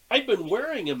I've been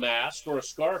wearing a mask or a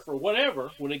scarf or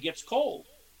whatever when it gets cold.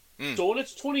 So when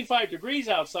it's 25 degrees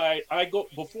outside,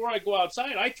 before I go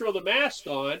outside, I throw the mask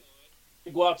on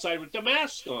and go outside with the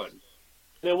mask on.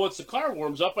 And then once the car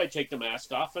warms up, I take the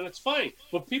mask off and it's fine.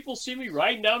 But people see me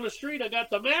riding down the street, I got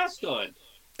the mask on.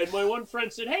 And my one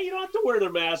friend said, "Hey, you don't have to wear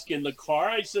the mask in the car."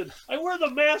 I said, "I wear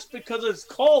the mask because it's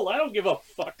cold. I don't give a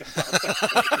fuck about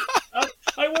that."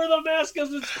 I wear the mask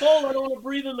because it's cold. I don't want to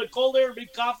breathe in the cold air and be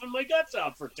coughing my guts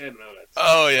out for 10 minutes.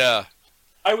 Oh, yeah.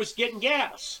 I was getting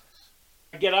gas.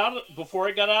 before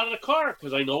I got out of the car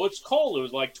because I know it's cold. It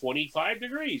was like 25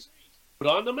 degrees. Put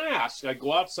on the mask. I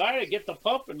go outside. I get the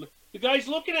pump, and the guy's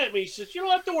looking at me. He says, "You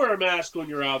don't have to wear a mask when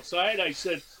you're outside." I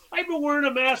said, "I've been wearing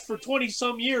a mask for 20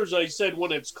 some years." I said,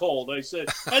 "When it's cold." I said,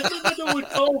 "Has nothing to do with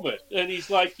COVID." And he's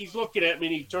looking at me,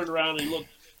 and he turned around and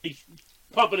he's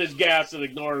pumping his gas and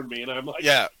ignoring me, and I'm like,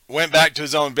 Yeah, went back to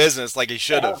his own business like he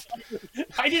should have.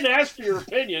 I didn't ask for your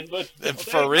opinion, but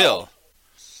For real.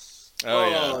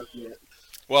 Oh yeah.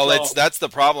 Well, that's the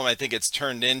problem. I think it's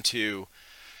turned into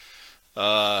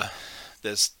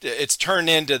this. It's turned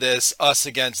into this us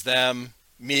against them,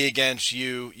 me against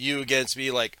you, you against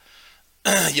me. Like,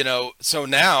 so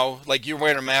now, like, you're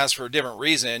wearing a mask for a different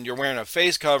reason. You're wearing a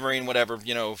face covering, whatever,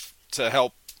 to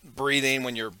help breathing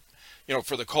when you're,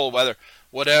 for the cold weather,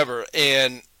 whatever.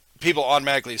 And people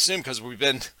automatically assume because we've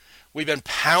been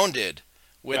pounded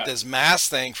with this mask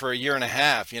thing for a year and a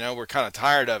half. We're kind of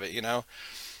tired of it.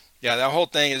 Yeah, that whole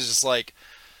thing is just like,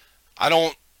 I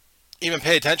don't even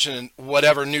pay attention to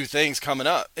whatever new thing's coming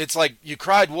up. It's like you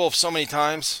cried wolf so many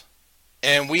times,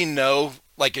 and we know,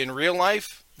 like in real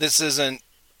life, this isn't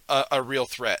a real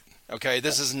threat. Okay,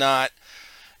 this is not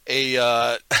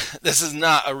a this is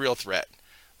not a real threat.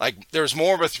 Like, there's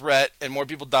more of a threat, and more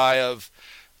people die of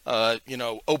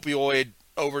opioid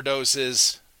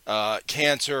overdoses,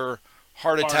 cancer,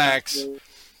 heart attacks,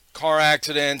 car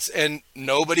accidents, and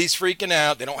nobody's freaking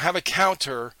out. They don't have a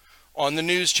counter on the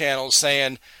news channels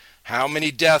saying how many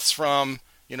deaths from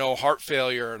heart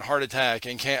failure and heart attack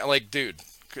and can't. Like, dude,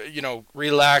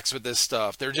 relax with this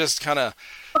stuff. They're just kind of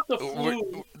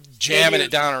jamming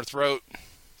it down our throat.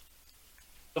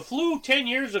 The flu 10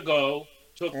 years ago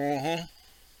took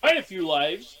quite a few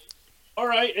lives. All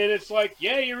right, and it's like,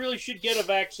 yeah, you really should get a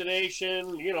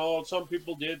vaccination. Some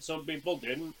people did, some people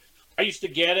didn't. I used to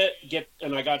get it,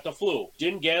 and I got the flu.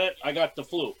 Didn't get it, I got the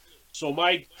flu. So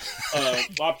my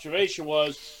observation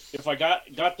was, if I got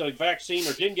the vaccine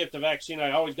or didn't get the vaccine,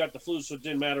 I always got the flu, so it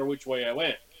didn't matter which way I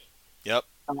went. Yep.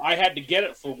 I had to get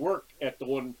it for work at the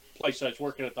one place I was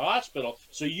working at the hospital.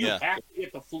 So you have to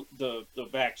get the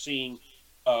vaccine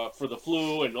for the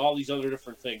flu and all these other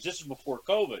different things. This is before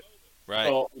COVID. Right.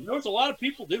 So there was a lot of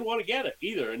people didn't want to get it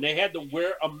either, and they had to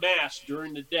wear a mask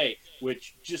during the day,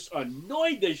 which just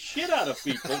annoyed the shit out of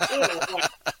people.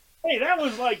 Hey, that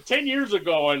was like 10 years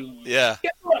ago, and guess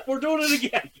what? We're doing it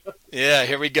again. Yeah,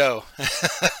 here we go.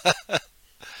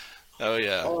 Oh,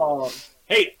 yeah.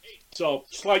 Hey, so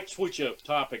slight switch of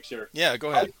topics here. Yeah,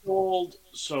 go ahead. I sold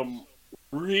some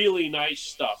really nice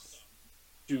stuff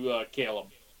to Caleb.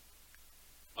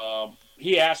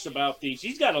 He asked about these.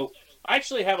 I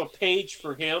actually have a page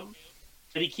for him,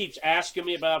 and he keeps asking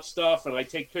me about stuff, and I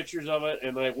take pictures of it,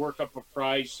 and I work up a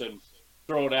price and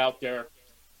throw it out there.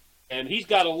 And he's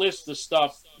got a list of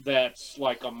stuff that's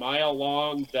like a mile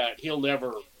long that he'll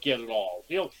never get it all.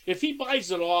 If he buys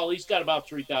it all, he's got about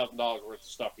 $3,000 worth of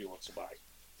stuff he wants to buy.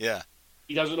 Yeah.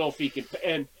 He doesn't know if he can.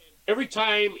 And every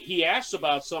time he asks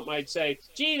about something, I'd say,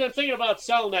 "Gee, I'm thinking about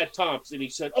selling that Thompson." And he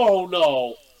said, "Oh,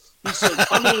 no." He said,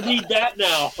 "I'm going to need that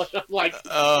now." I'm like,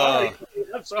 sorry.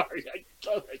 I'm sorry.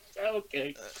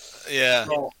 Okay. Yeah.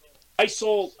 So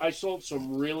I sold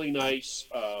some really nice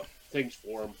things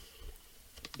for him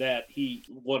that he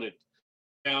wanted.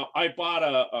 Now, I bought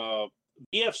a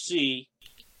BFC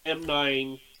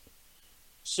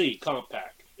M9C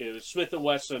compact. It was Smith &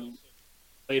 Wesson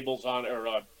labels on it,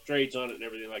 or trades on it and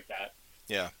everything like that.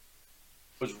 Yeah.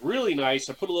 It was really nice.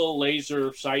 I put a little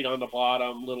laser sight on the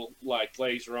bottom, little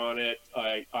laser on it.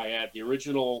 I had the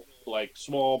original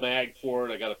small mag for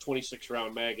it. I got a 26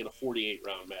 round mag and a 48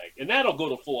 round mag, and that'll go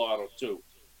to full auto too.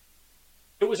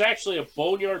 It was actually a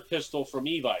Boneyard pistol from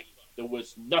Evite. There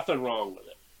was nothing wrong with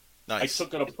it. Nice. I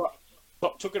took it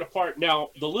apart. Now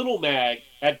the little mag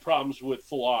had problems with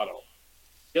full auto.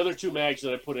 The other two mags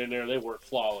that I put in there, they worked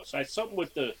flawless. I had something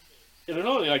with they're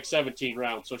only like 17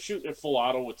 rounds, so shooting at full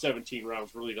auto with 17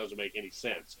 rounds really doesn't make any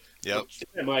sense. Yep.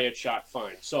 I had shot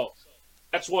fine. So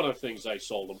that's one of the things I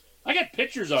sold them. I got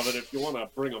pictures of it if you want to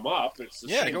bring them up. Go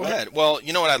ahead. Well,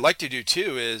 what I'd like to do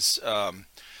too is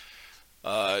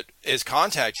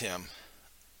contact him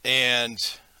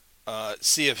and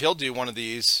see if he'll do one of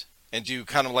these and do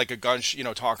kind of like a gun,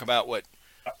 talk about what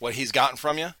he's gotten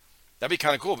from you. That'd be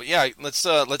kind of cool. But yeah, let's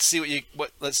see what you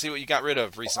got rid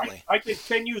of recently. I can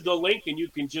send you the link and you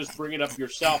can just bring it up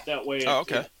yourself that way. Oh,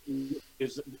 okay.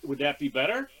 Would that be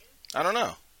better? I don't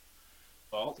know.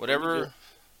 Well,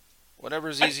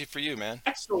 whatever's easy for you, man.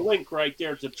 That's the link right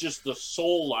there to just the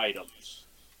sold items.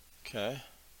 Okay.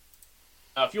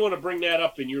 Now, if you want to bring that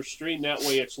up in your stream, that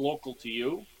way it's local to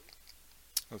you.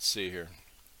 Let's see here.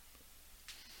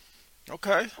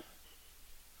 Okay.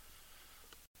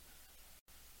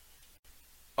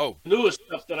 Oh, The newest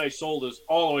stuff that I sold is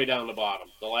all the way down the bottom.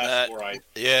 The last that. four items.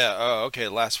 Yeah. Oh, okay.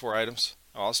 Last four items.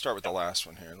 Oh, I'll start with the last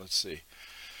one here. Let's see.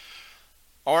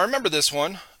 Oh, I remember this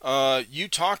one. You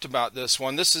talked about this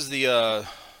one. This is the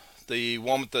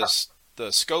one with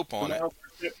the scope on it.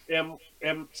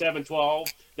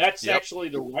 M712. That's Yep. actually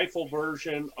the rifle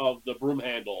version of the broom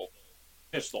handle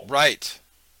pistol. Right.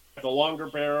 The longer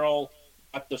barrel,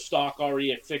 got the stock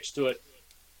already affixed to it.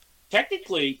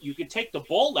 Technically, you could take the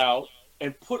bolt out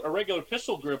and put a regular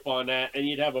pistol grip on that, and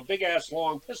you'd have a big ass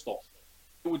long pistol.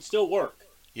 It would still work.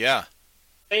 Yeah.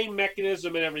 Same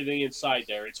mechanism and everything inside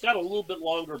there. It's got a little bit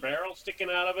longer barrel sticking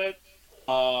out of it.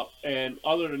 And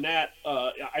other than that,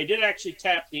 I did actually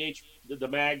tap the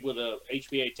mag with a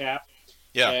HPA tap,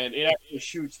 Yeah. and it actually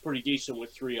shoots pretty decent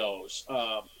with 3.0s.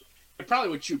 It probably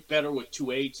would shoot better with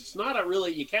 2.8s. It's not a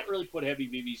really, you can't really put heavy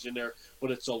BBs in there,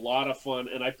 but it's a lot of fun.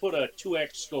 And I put a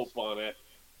 2X scope on it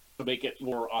to make it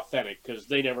more authentic, because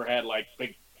they never had like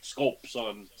big scopes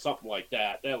on something like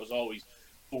that. That was always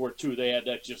World War II. They had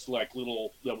that just like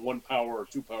little the 1 power or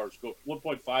 2 power scope,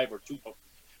 1.5 or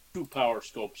 2 power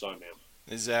scopes on them.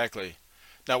 Exactly.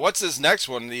 Now, what's this next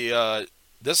one? The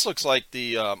this looks like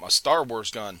the a Star Wars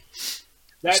gun,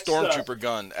 That's Stormtrooper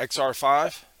gun,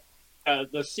 XR5.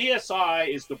 the CSI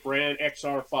is the brand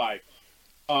XR5.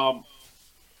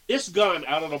 This gun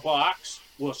out of the box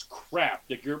was crap.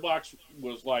 The gearbox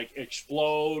was like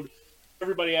explode.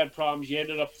 Everybody had problems. You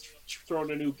ended up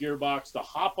throwing a new gearbox. The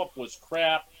hop up was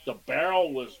crap. The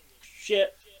barrel was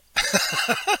shit.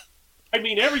 I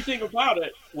mean, everything about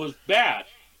it was bad.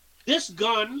 This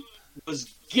gun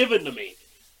was given to me.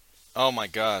 Oh my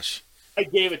gosh. I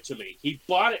gave it to me. He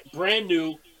bought it brand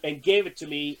new and gave it to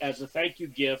me as a thank you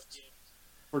gift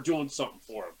for doing something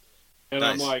for him. And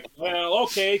Nice. I'm like, well,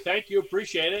 okay, thank you,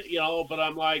 appreciate it, but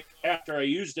I'm like, after I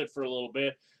used it for a little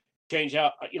bit, change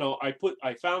out,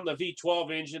 I found the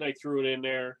V12 engine, I threw it in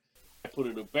there. I put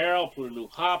a new barrel, put a new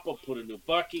hopper, put a new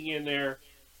bucking in there,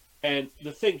 and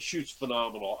the thing shoots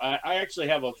phenomenal. I actually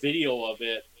have a video of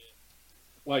it,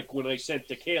 like when I sent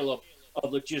to Caleb,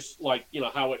 of it, just like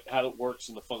how it works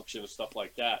and the function and stuff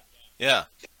like that. Yeah.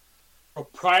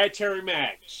 Proprietary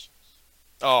mags.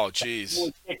 Oh jeez.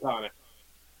 Really kick on it.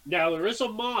 Now there is a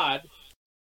mod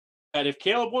that if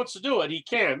Caleb wants to do it, he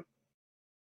can.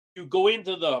 You go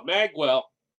into the mag well,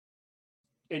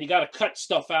 and you got to cut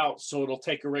stuff out so it'll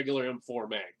take a regular M4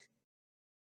 mag.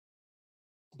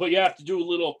 But you have to do a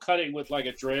little cutting with like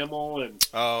a Dremel and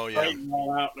Oh yeah. straighten it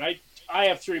all out. And I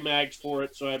have 3 mags for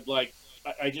it, so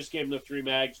I just gave him the 3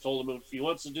 mags. Told him if he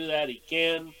wants to do that, he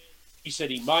can. He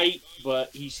said he might, but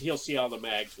he'll see how the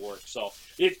mags work. So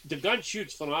the gun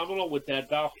shoots phenomenal with that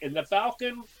Valk. And the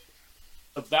Falcon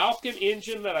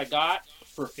engine that I got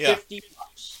for $50.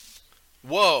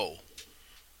 Whoa.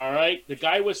 All right, the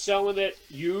guy was selling it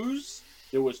used.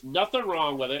 There was nothing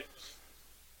wrong with it.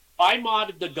 I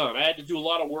modded the gun. I had to do a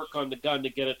lot of work on the gun to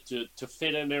get it to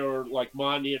fit in there, or like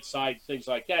mod the inside, things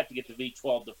like that, to get the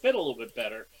V12 to fit a little bit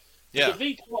better. Yeah.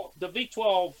 The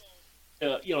V12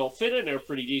 fit in there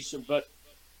pretty decent, but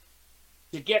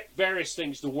to get various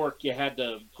things to work, you had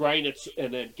to grind it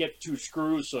and then get 2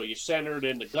 screws, so you centered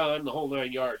in the gun, the whole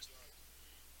 9 yards.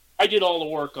 I did all the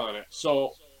work on it,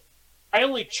 so I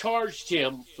only charged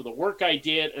him for the work I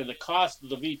did and the cost of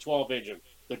the V12 engine.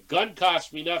 The gun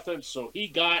cost me nothing, so he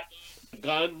got the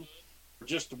gun for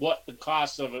just what the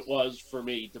cost of it was for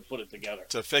me to put it together.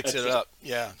 To fix it up.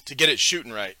 Yeah. To get it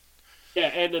shooting right. Yeah,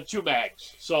 and the 2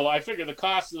 mags. So I figured the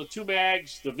cost of the 2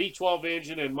 mags, the V12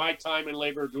 engine, and my time and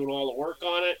labor doing all the work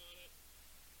on it,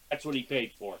 that's what he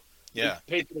paid for. Yeah.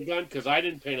 He paid for the gun because I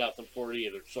didn't pay nothing for it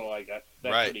either. So that's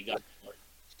what he got for it.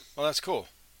 Well, that's cool.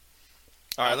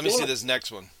 All right, let me see this next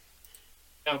one.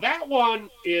 Now that one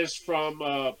is from.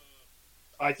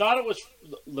 I thought it was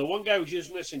the one guy was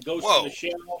using this in Ghost in the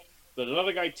Shell, but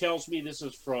another guy tells me this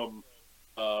is from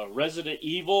Resident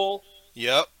Evil.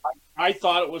 Yep. I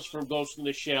thought it was from Ghost in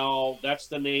the Shell. That's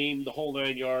the name, the whole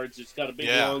 9 yards. It's got a big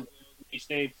long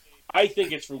name. I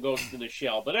think it's from Ghost in the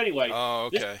Shell. But anyway,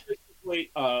 this is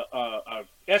basically a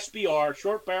SBR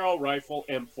short barrel rifle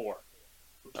M4,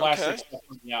 plastic stuff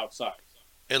on the outside.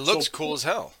 It looks cool as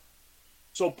hell.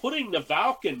 So putting the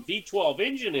Falcon V12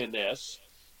 engine in this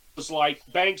was like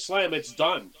bang slam, it's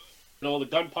done. The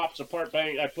gun pops apart,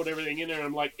 bang. I put everything in there, and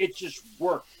I'm like, it just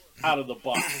worked out of the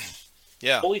box.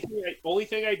 Yeah. Only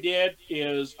thing I did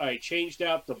is I changed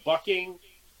out the bucking,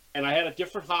 and I had a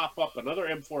different hop up, another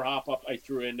M4 hop up I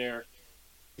threw in there.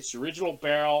 It's the original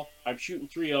barrel. I'm shooting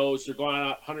 3.0s. They're going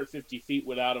out 150 feet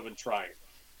without even trying.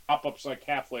 Hop up's like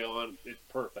halfway on. It's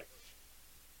perfect.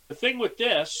 The thing with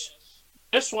this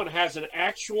one has an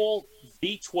actual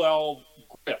V12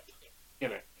 grip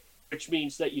in it. which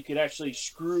means that you could actually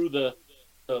screw the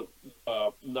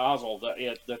nozzle,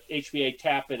 the HVA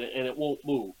tap in it, and it won't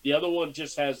move. The other one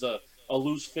just has a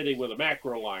loose fitting with a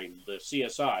macro line, the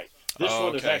CSI. This Oh,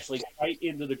 one is okay. actually right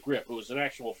into the grip. It was an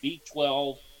actual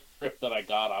V12 grip that I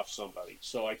got off somebody,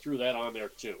 so I threw that on there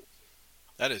too.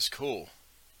 That is cool.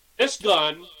 This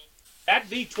gun, that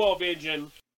V12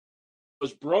 engine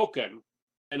was broken,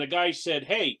 and the guy said,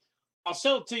 "Hey, I'll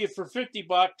sell it to you for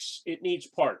 $50. It needs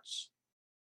parts."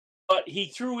 But he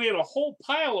threw in a whole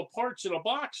pile of parts in a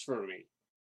box for me.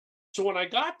 So when I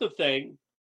got the thing,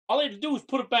 all I had to do was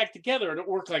put it back together, and it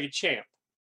worked like a champ.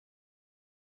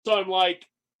 So I'm like,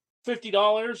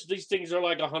 $50. These things are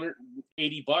like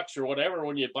 $180 or whatever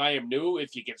when you buy them new,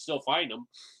 if you can still find them.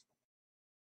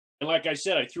 And like I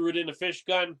said, I threw it in the fish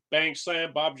gun, bang,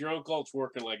 slam, Bob's your uncle. It's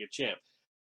working like a champ,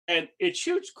 and it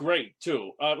shoots great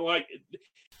too. Like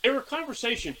there were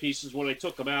conversation pieces when I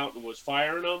took them out and was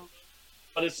firing them,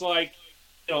 but it's like,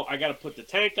 I got to put the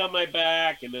tank on my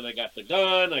back, and then I got the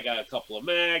gun, I got a couple of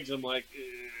mags. I'm like,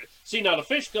 see, now the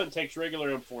fish gun takes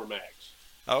regular M4 mags.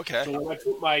 Okay. So when I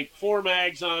put my 4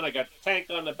 mags on, I got the tank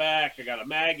on the back, I got a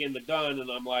mag in the gun,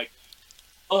 and I'm like,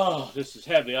 oh, this is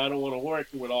heavy. I don't want to work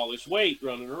with all this weight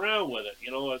running around with it.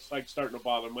 It's like starting to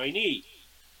bother my knee.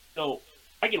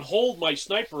 I can hold my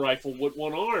sniper rifle with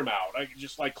one arm out. I can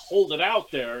just like hold it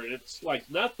out there, and it's like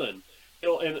nothing.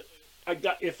 And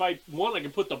if I want, I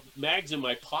can put the mags in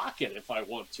my pocket if I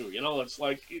want to. It's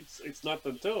like it's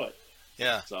nothing to it.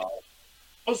 Yeah. So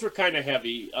those were kind of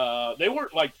heavy. They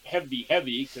weren't like heavy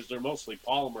because they're mostly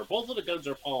polymer. Both of the guns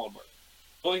are polymer.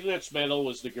 The only thing that's metal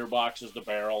was the gearboxes, the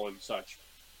barrel, and such.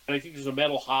 And I think there's a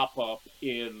metal hop up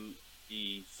in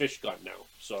the fish gun now.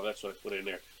 So that's what I put in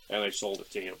there. And I sold it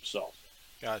to him. So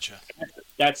Gotcha.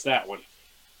 that's that one.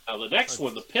 Now the next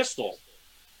one, the pistol.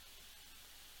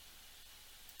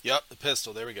 Yep, the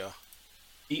pistol. There we go.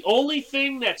 The only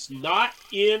thing that's not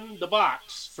in the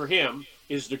box for him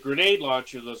is the grenade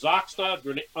launcher, the Zoxna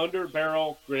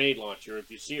underbarrel grenade launcher.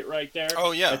 If you see it right there.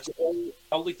 Oh, yeah. That's the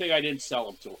only thing I didn't sell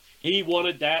him to. He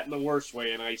wanted that in the worst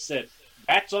way. And I said,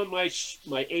 that's on my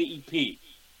AEP.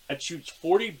 That shoots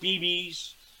 40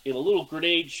 BBs in a little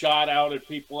grenade shot out at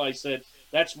people. I said,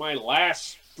 that's my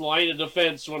last line of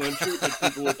defense when I'm shooting at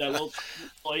people with that little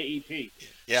AEP.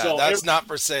 Yeah, so that's not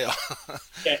for sale.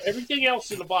 Yeah, everything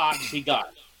else in the box he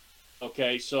got.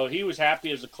 Okay, so he was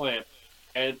happy as a clam.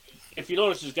 And if you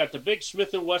notice, it's got the big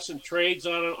Smith & Wesson trades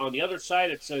on it. On the other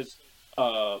side, it says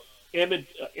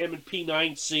M&P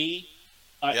 9C.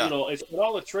 Yeah. It's got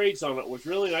all the trades on it. It was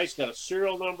really nice. Got a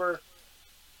serial number.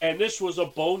 And this was a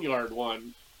Boneyard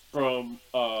one from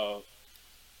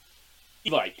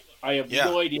E-Bike. I have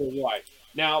no idea why.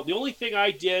 Now, the only thing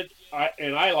I did,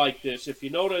 and I like this, if you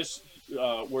notice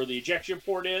where the ejection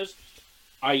port is,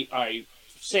 I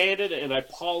sanded and I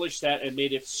polished that and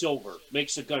made it silver.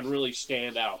 Makes the gun really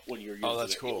stand out when you're using it. Oh,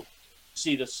 that's cool.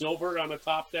 See the silver on the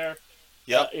top there?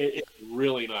 Yep. It's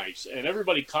really nice. And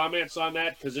everybody comments on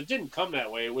that because it didn't come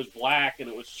that way. It was black and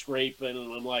it was scraping,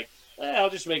 and I'm like, I'll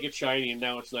just make it shiny, and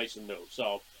now it's nice and new.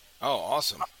 So. Oh,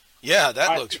 awesome. Yeah,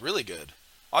 that looks really good.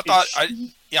 I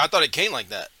thought it came like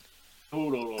that.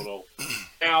 No.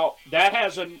 Now, that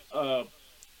has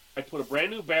I put a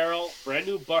brand new barrel, brand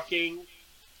new bucking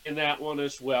in that one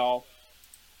as well.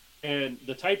 And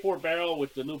the Type 4 barrel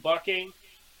with the new bucking,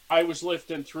 I was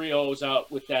lifting 3.0s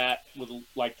out with that, with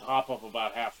like the hop up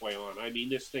about halfway on. I mean,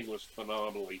 this thing was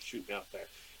phenomenally shooting out there.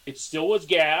 It still was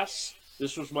gas.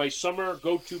 This was my summer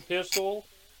go-to pistol.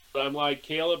 But I'm like,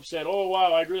 Caleb said, oh,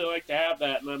 wow, I'd really like to have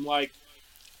that. And I'm like,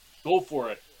 go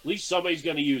for it. At least somebody's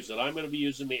going to use it. I'm going to be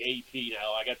using the AP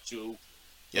now. I got 2.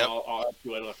 Yep. I'll have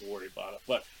 2. I don't have to worry about it.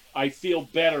 But I feel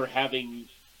better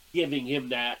giving him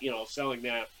that, selling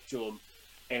that to him.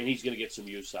 And he's going to get some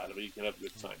use out of it. He's going to have a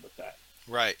good time with that.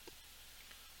 Right.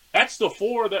 That's the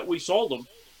 4 that we sold him.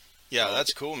 Yeah,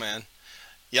 that's cool, man.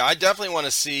 Yeah, I definitely want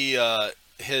to see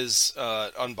his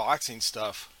unboxing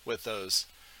stuff with those.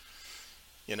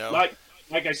 Like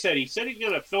I said, he said he's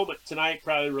going to film it tonight,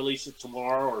 probably release it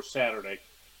tomorrow or Saturday.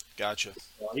 Gotcha.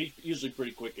 He's usually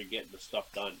pretty quick at getting the stuff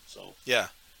done. So yeah.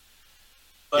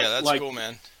 But, that's cool,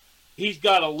 man. He's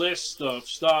got a list of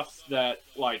stuff that,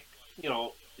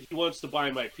 he wants to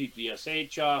buy my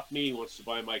PPSH off me. He wants to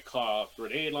buy my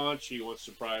grenade launch. He wants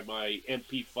to buy my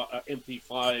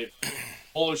MP5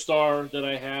 Polar Star that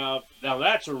I have. Now,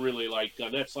 that's a really light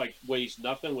gun. That's weighs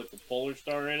nothing with the Polar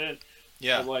Star in it.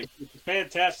 Yeah. I'm it's a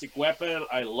fantastic weapon.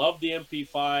 I love the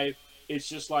MP5. It's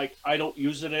just I don't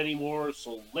use it anymore,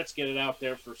 so let's get it out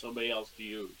there for somebody else to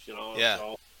use, Yeah.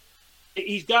 So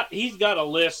he's got a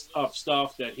list of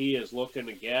stuff that he is looking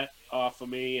to get off of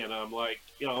me, and I'm like,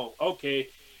 okay.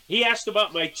 he asked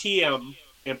about my TM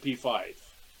MP5.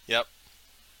 Yep.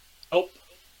 Nope.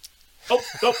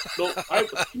 Nope.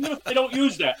 Even if I don't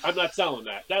use that, I'm not selling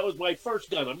that. That was my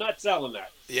first gun. I'm not selling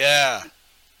that. Yeah.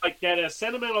 Like, that has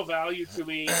sentimental value to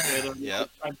me, and Yep.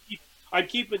 I'm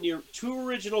keeping your 2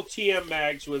 original TM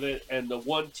mags with it and the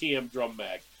 1 TM drum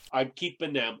mag. I'm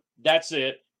keeping them. That's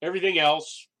it. Everything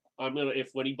else,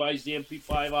 when he buys the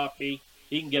MP5 off me,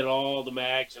 he can get all the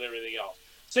mags and everything else.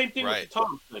 Same thing with the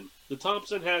Thompson. The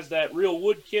Thompson has that real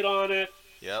wood kit on it.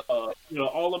 Yep.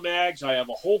 All the mags. I have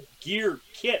a whole gear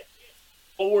kit,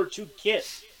 4-2 kit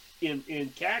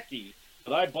in khaki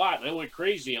that I bought and I went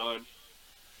crazy on.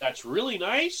 That's really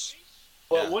nice.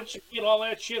 But once you get all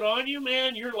that shit on you,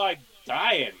 man, you're like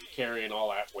dying carrying all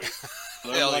that weight.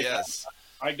 Hell yes.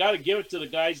 I got to give it to the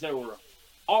guys that were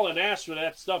hauling ass for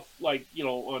that stuff, like,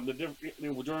 on the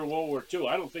during World War II.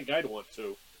 I don't think I'd want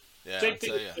to. Yeah, same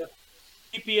thing with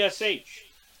PPSH.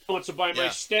 He wants to buy my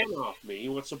Sten off me. He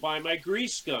wants to buy my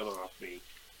grease gun off me.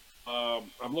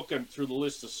 I'm looking through the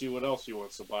list to see what else he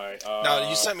wants to buy. Now,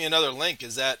 you sent me another link.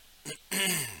 Is that...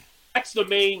 That's the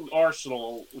main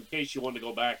arsenal, in case you want to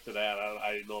go back to that.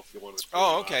 I didn't know if you wanted to.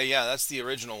 Oh, okay, yeah, that's the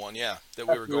original one, that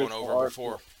we were going over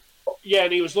before. Yeah,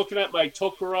 and he was looking at my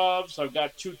Tokharovs. I've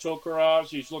got 2 Tokharovs.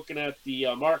 He's looking at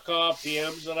the Markov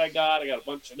PMs that I got. I got a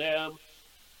bunch of them.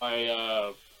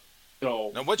 Now,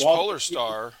 which Polar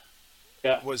Star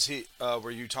was he?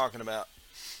 Were you talking about?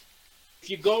 If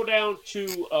you go down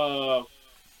to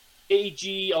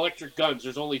AG Electric Guns,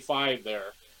 there's only 5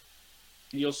 there.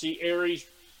 And you'll see Aries,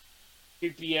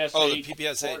 PPSH. Oh, the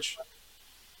PPSH.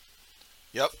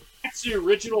 Yep. That's the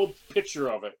original picture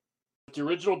of it. The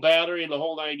original battery and the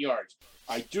whole 9 yards.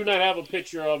 I do not have a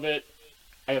picture of it.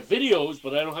 I have videos,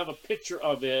 but I don't have a picture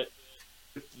of it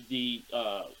with the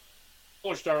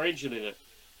Polar Star engine in it.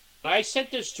 And I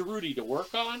sent this to Rudy to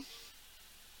work on.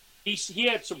 He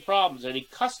had some problems, and he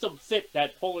custom fit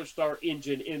that Polar Star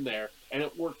engine in there, and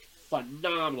it worked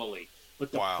phenomenally.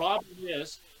 But the problem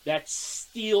is that's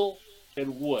steel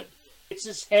and wood. It's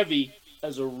as heavy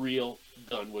as a real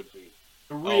gun would be.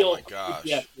 A real, oh my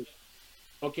gosh.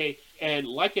 Okay, and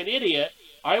like an idiot,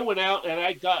 I went out and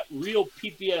I got real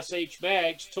PPSH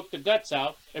mags, took the guts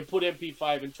out, and put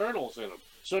MP5 internals in them.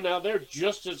 So now they're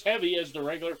just as heavy as the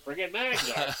regular friggin' mags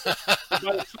are.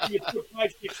 By the time you put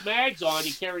 5-6 mags on,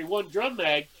 you carry 1 drum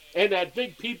mag, and that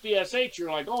big PPSH,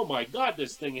 you're like, oh my God,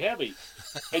 this thing heavy.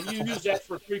 And you use that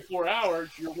for 3-4 hours,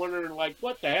 you're wondering, like,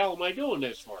 what the hell am I doing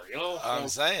this for? I'm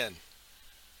saying.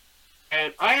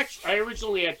 And I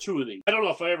originally had 2 of these. I don't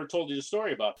know if I ever told you the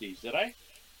story about these, did I?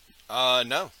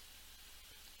 No.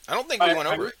 I don't think we went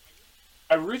over it.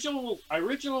 I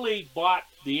originally bought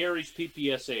the Aries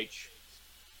PPSH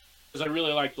because I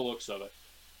really liked the looks of it.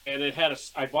 And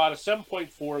I bought a 7.4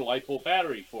 LiPo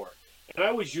battery for it. And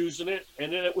I was using it,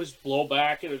 and then it was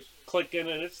blowback, and it was clicking,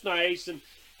 and it's nice, and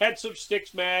had some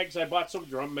sticks mags. I bought some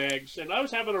drum mags, and I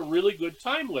was having a really good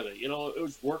time with it. It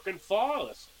was working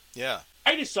flawless. Yeah.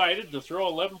 I decided to throw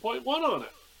 11.1 on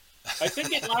it. I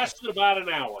think it lasted about an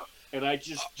hour, and I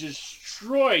just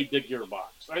destroyed the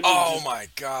gearbox. My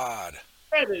God.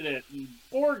 Shredded it, and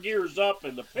 4 gears up,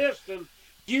 and the piston,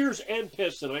 gears and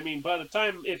piston. I mean, by the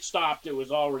time it stopped, it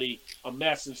was already a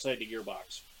mess inside the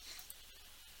gearbox.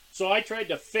 So I tried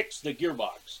to fix the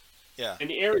gearbox. Yeah. And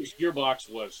the Aries gearbox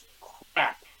was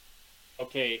crap.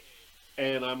 Okay.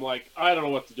 And I'm like, I don't know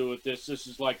what to do with this. This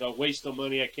is like a waste of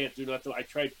money. I can't do nothing. I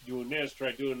tried doing this,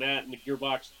 tried doing that, and the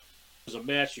gearbox was a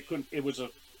mess. It was a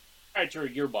proprietary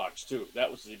gearbox, too. That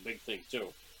was the big thing, too.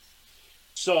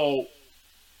 So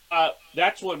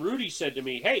that's when Rudy said to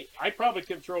me, hey, I probably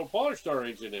can throw a Polar Star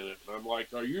engine in it. And I'm like,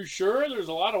 are you sure? There's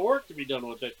a lot of work to be done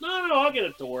with it. No, I'll get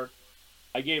it to work.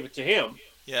 I gave it to him.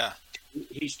 Yeah.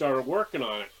 He started working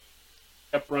on it.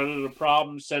 Kept running into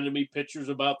problems, sending me pictures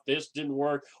about this didn't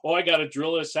work. Oh, I got to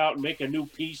drill this out and make a new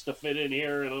piece to fit in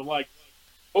here. And I'm like,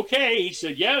 okay. He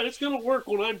said, yeah, it's going to work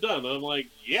when I'm done. I'm like,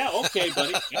 yeah, okay,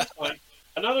 buddy. That's fine.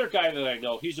 Another guy that I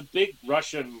know, he's a big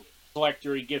Russian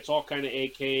collector. He gets all kind of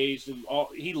AKs and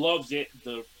he loves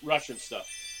the Russian stuff.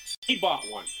 He bought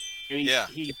one. And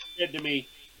he said to me,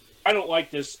 I don't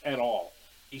like this at all.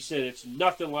 He said, it's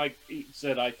nothing like he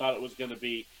said I thought it was going to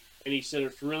be. And he said,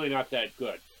 it's really not that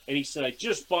good. And he said, I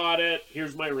just bought it.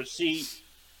 Here's my receipt.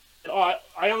 I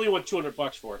only want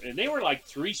 $200 for it. And they were like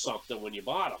 3-something when you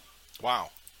bought them. Wow.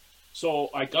 So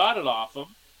I got it off him,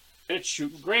 and it's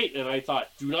shooting great. And I thought,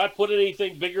 do not put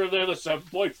anything bigger than a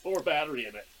 7.4 battery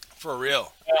in it. For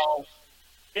real. Well,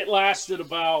 it lasted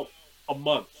about a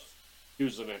month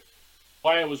using it.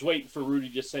 While I was waiting for Rudy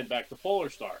to send back the Polar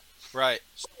Star. Right.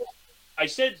 So I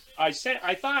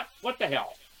thought, what the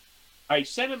hell? I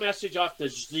sent a message off the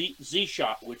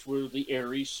Z-Shot, which were the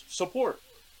Aries support.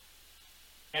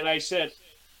 And I said,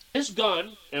 this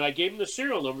gun, and I gave them the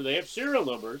serial number. They have serial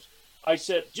numbers. I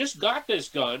said, just got this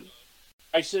gun.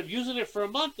 I said, using it for a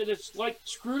month, and it's like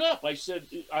screwed up. I said,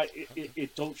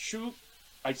 it don't shoot.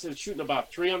 I said, it's shooting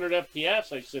about 300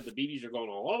 FPS. I said, the BBs are going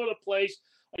all over the place.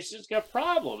 I said, it's got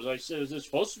problems. I said, is it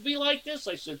supposed to be like this?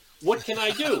 I said, what can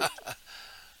I do?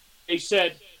 They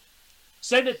said,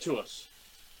 send it to us.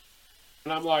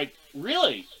 And I'm like,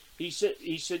 really? He said,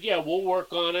 yeah, we'll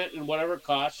work on it, and whatever it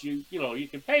costs, you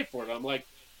can pay for it. I'm like,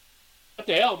 what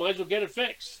the hell? Might as well get it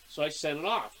fixed. So I sent it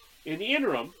off. In the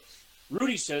interim,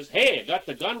 Rudy says, hey, I got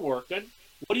the gun working.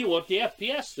 What do you want the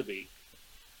FPS to be?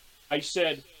 I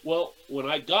said, well, when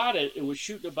I got it, it was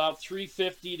shooting about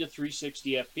 350 to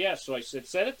 360 FPS. So I said,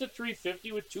 set it to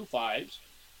 350 with 2 5s.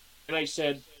 And I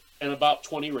said, and about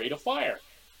 20 rate of fire.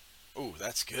 Oh,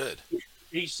 that's good.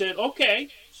 He said, okay.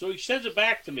 So he sends it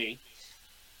back to me.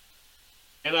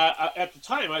 And I at the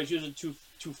time, I was using 2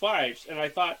 5s. And I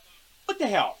thought, what the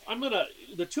hell?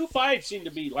 The 2 5s seemed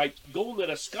to be like going to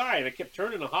the sky. And I kept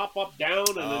turning the hop up, down.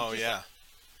 And yeah.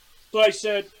 So I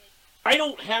said, I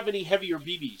don't have any heavier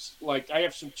BBs. Like, I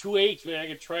have some 2.8s, man, I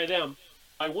could try them.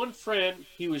 My one friend,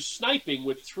 he was sniping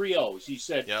with 3.0s. He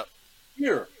said, yep.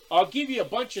 Here, I'll give you a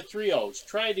bunch of 3.0s.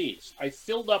 Try these. I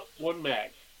filled up one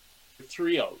mag with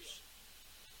 3.0s.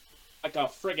 Like a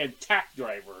friggin' tack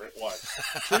driver it was.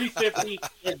 350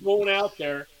 and going out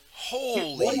there.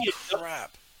 Holy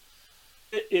crap.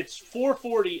 It's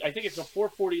 440. I think it's a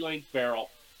 440 length barrel.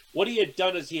 What he had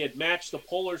done is he had matched the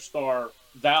Polar Star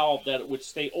valve that it would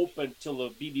stay open till the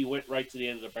BB went right to the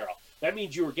end of the barrel. That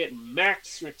means you were getting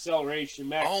max acceleration,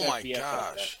 max FPS. Oh my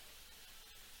gosh.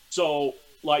 So,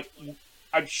 like,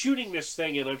 I'm shooting this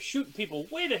thing, and I'm shooting people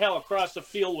way the hell across the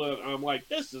field with it, and I'm like,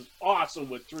 this is awesome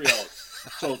with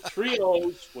 3.0s. So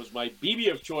 3.0s was my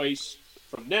BB of choice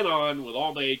from then on with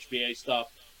all my HBA stuff,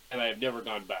 and I have never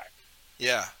gone back.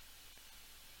 Yeah.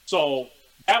 So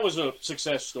that was a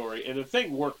success story, and the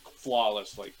thing worked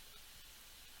flawlessly.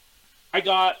 I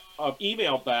got an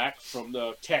email back from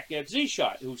the tech at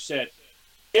Z-Shot who said,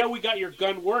 yeah, we got your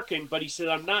gun working, but he said,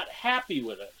 I'm not happy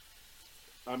with it.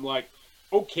 I'm like,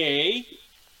 okay.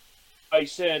 I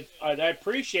said, I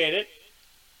appreciate it.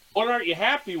 What aren't you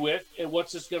happy with, and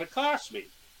what's this going to cost me?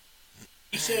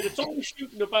 He said, it's only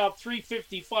shooting about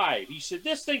 355. He said,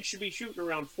 this thing should be shooting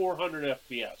around 400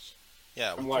 FPS.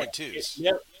 Yeah, 1.2s.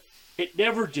 Like, it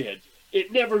never did.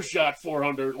 It never shot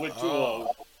 400 with 2.0.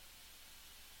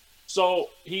 So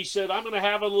he said, I'm going to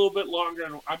have it a little bit longer,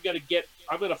 and I'm going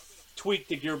to tweak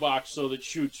the gearbox so that it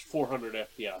shoots 400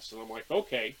 FPS. And I'm like,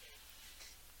 okay.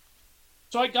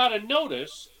 So I got a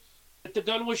notice that the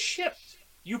gun was shipped,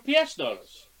 UPS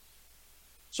notice.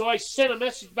 So I sent a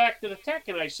message back to the tech,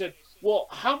 and I said, well,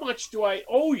 how much do I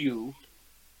owe you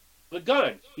the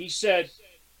gun? He said,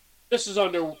 I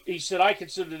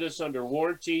consider this under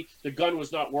warranty. The gun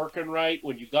was not working right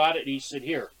when you got it. He said,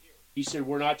 here. He said,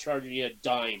 we're not charging you a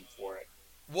dime for it.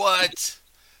 What?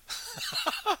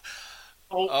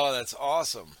 Oh, that's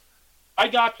awesome. I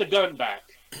got the gun back.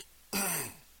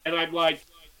 And I'm like,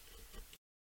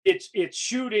 it's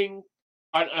shooting,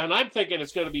 and I'm thinking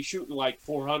it's going to be shooting like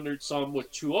 400 some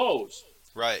with 2.0s.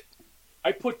 Right.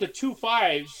 I put the 2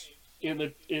 5s in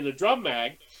the drum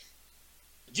mag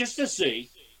just to see.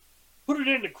 Put it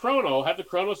into Chrono, have the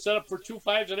Chrono set up for 2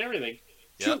 5s and everything.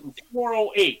 Yep. Shooting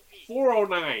 408,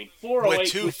 409, 408. With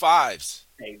 2 5s.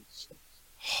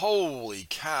 Holy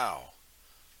cow.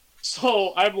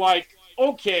 So I'm like,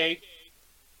 okay.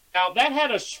 Now, that had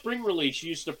a spring release. You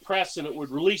used to press, and it would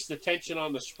release the tension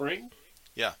on the spring.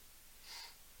 Yeah.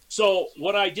 So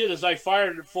what I did is I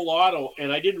fired it full auto,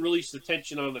 and I didn't release the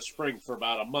tension on the spring for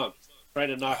about a month. Try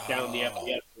to knock down the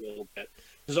FPS a little bit.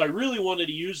 Because I really wanted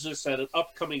to use this at an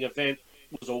upcoming event.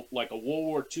 It was like a World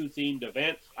War II themed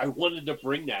event. I wanted to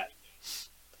bring that.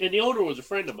 And the owner was a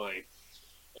friend of mine.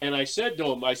 And I said to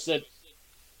him, I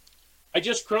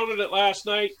just chronoed it last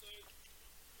night.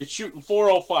 It's shooting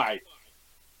 405.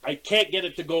 I can't get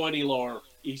it to go any lower.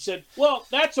 He said, well,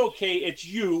 that's okay. It's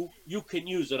you. You can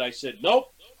use it. I said,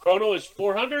 nope. Chrono is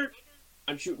 400.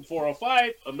 I'm shooting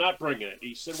 405. I'm not bringing it.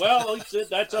 He said, well,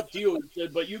 that's up to you. He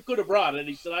said, but you could have brought it.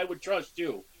 He said, I would trust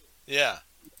you. Yeah.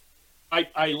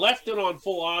 I left it on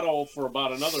full auto for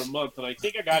about another month, and I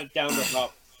think I got it down to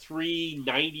about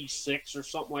 396 or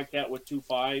something like that with 2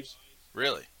 5s.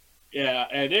 Really? Yeah,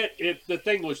 and the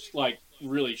thing was like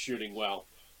really shooting well.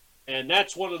 And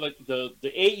that's one of the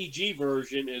AEG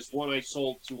version is one I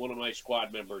sold to one of my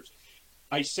squad members.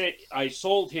 I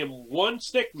sold him 1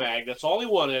 stick mag. That's all he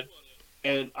wanted.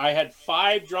 And I had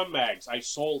 5 drum mags. I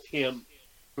sold him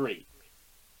 3.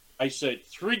 I said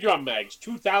 3 drum mags,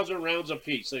 2,000 rounds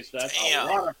apiece. I said, that's Damn.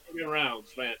 a lot of fucking rounds,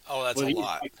 man. Oh, that's But a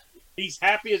lot. He's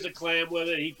happy as a clam with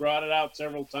it. He brought it out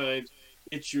several times.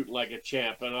 It's shooting like a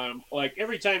champ, and I'm like,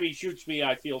 every time he shoots me,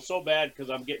 I feel so bad because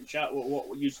I'm getting shot with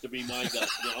what used to be my gun,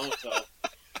 So,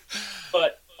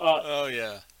 but oh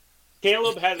yeah,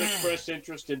 Caleb has expressed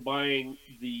interest in buying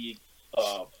the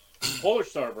Polar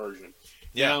Star version.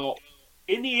 yeah. Now,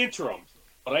 in the interim,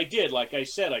 what I did, like I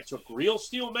said, I took real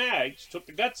steel mags, took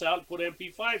the guts out, and put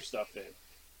MP5 stuff in.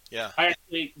 Yeah. I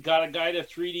actually got a guy to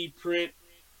 3D print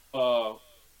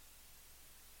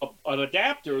an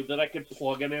adapter that I could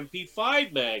plug an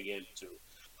MP5 mag into.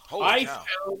 Holy cow.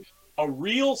 Found a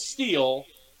real steel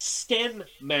Sten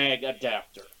mag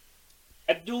adapter.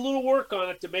 I had to do a little work on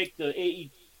it to make the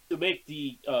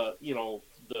the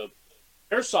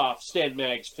airsoft Sten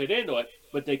mags fit into it,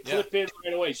 but they clip in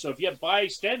right away. So if you buy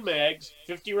Sten mags,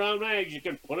 50-round mags, you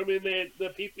can put them in the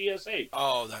PPS-8.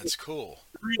 Oh, that's cool.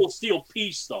 Real steel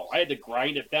piece, though. I had to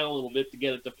grind it down a little bit to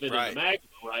get it to fit in the mag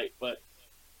right, but.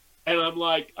 And I'm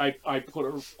like, I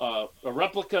put a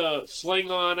replica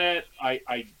sling on it.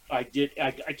 I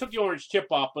took the orange tip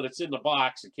off, but it's in the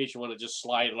box in case you want to just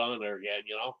slide it on there again,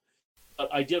 But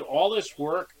I did all this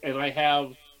work, and I have,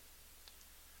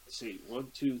 let's see, 1,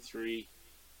 2, 3.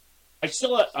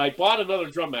 I bought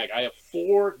another drum mag. I have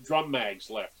 4 drum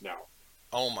mags left now.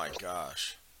 Oh my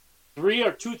gosh. 3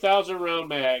 are 2,000 round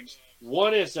mags.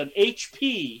 1 is an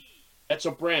HP. That's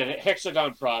a brand,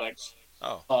 Hexagon Products.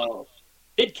 Oh.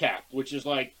 Mid cap, which is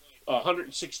like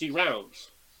 160 rounds.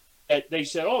 They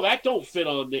said, "Oh, that don't fit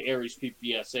on the Ares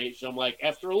PPS-8." So I'm like,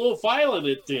 after a little filing,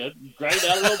 it did. Grind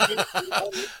out a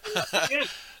little bit.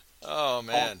 Oh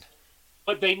man!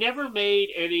 But they never made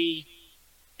any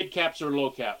mid caps or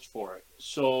low caps for it.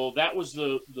 So that was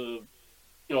the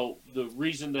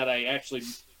reason that I actually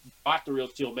bought the real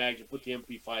steel mags and put the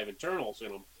MP5 internals in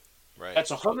them. Right.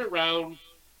 That's a 100-round.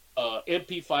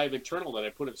 MP5 internal that I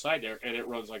put inside there, and it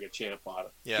runs like a champ on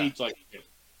it. Yeah. Feeds like a champ.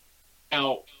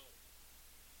 Now,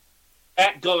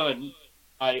 that gun,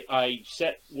 I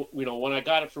set, when I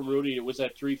got it from Rudy, it was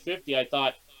at 350. I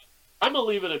thought, I'm going to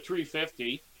leave it at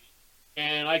 350,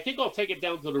 and I think I'll take it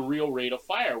down to the real rate of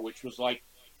fire, which was like,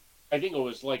 I think it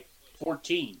was like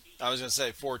 14. I was going to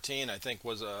say 14, I think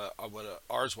was what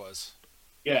ours was.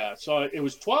 Yeah, so it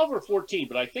was 12 or 14,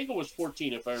 but I think it was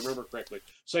 14 if I remember correctly.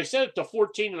 So I set it to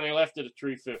 14 and I left it at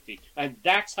 350. And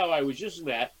that's how I was using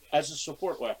that as a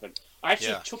support weapon. I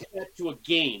actually took that to a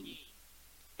game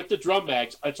with the drum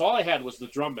mags. That's all I had was the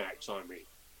drum mags on me.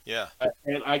 Yeah.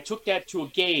 And I took that to a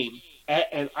game,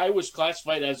 and I was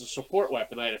classified as a support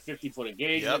weapon. I had a 50-foot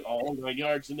engagement, all 9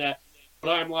 yards in that. But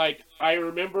I'm like, I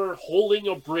remember holding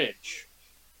a bridge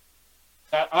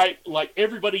that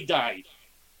everybody died.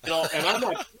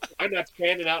 And I'm not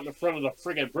standing out in the front of the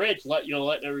friggin' bridge, letting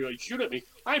everybody shoot at me.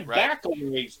 I'm back a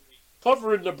ways,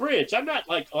 covering the bridge. I'm not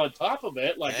like on top of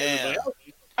it like everybody else.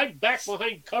 I'm back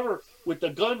behind cover with the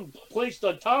gun placed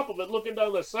on top of it, looking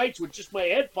down the sights with just my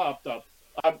head popped up.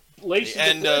 I'm lacing the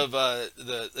end of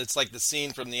it's like the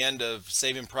scene from the end of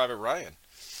Saving Private Ryan.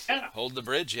 Yeah. Hold the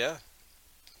bridge, yeah.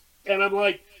 And I'm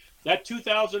like, that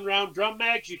 2,000 round drum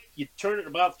mags, you turn it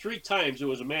about 3 times. It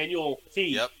was a manual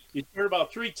feed. Yep. You turn it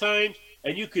about 3 times,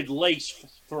 and you could lace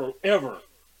forever.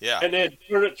 Yeah. And then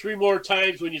turn it 3 more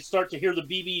times when you start to hear the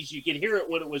BBs. You could hear it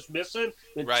when it was missing.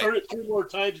 Then turn it 3 more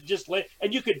times and just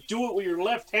and you could do it with your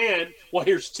left hand while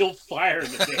you're still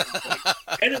firing the thing.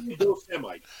 And it would go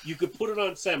semi. You could put it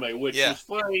on semi, which was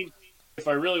fine if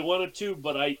I really wanted to,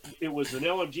 but it was an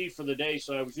LMG for the day,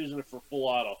 so I was using it for full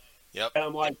auto. Yep. And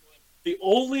I'm like, the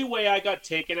only way I got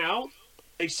taken out,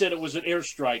 they said it was an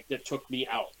airstrike that took me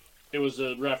out. It was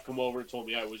a ref come over and told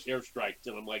me I was airstriked,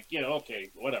 and I'm like, okay,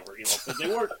 whatever, because they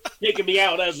weren't taking me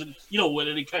out as with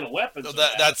any kind of weapons. So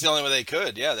that's the only way they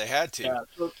could. Yeah, they had to. Yeah,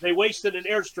 so they wasted an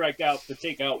airstrike out to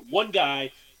take out one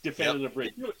guy defending the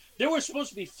bridge. There were supposed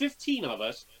to be 15 of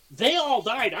us. They all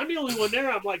died. I'm the only one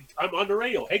there. I'm like, I'm on the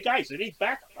radio. Hey guys, I need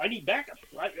backup.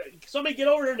 Somebody get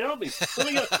over here and help me.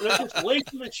 And I'm just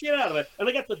lacing the shit out of it, and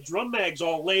I got the drum mags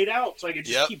all laid out, so I could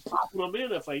just keep popping them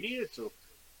in if I needed to.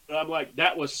 And I'm like,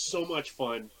 that was so much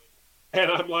fun. And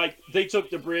I'm like, they took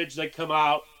the bridge, they come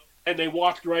out, and they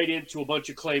walked right into a bunch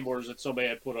of claymores that somebody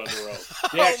had put on the road.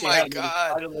 They actually had them on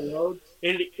the side of the road,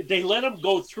 and they let them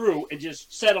go through and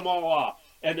just set them all off.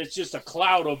 And it's just a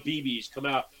cloud of BBs come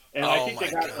out. And I think they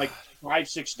got like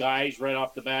 5-6 guys right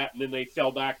off the bat, and then they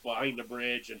fell back behind the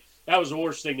bridge. And that was the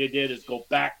worst thing they did, is go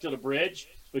back to the bridge,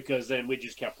 because then we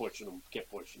just kept pushing them.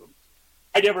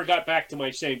 I never got back to my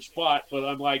same spot, but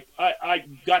I'm like, I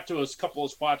got to a couple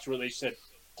of spots where they said,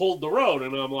 pulled the road.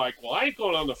 And I'm like, well, I ain't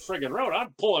going on the friggin' road.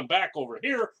 I'm pulling back over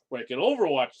here where I can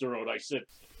overwatch the road. I said,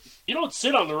 you don't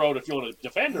sit on the road if you want to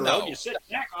defend the road. You sit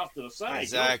back off to the side.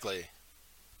 Exactly. You know?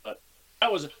 But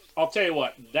that was, I'll tell you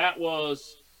what, that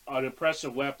was an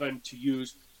impressive weapon to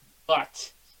use,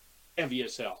 but heavy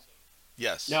as hell.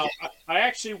 Yes. Now, I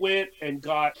actually went and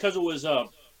got, because it was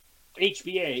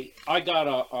HBA, I got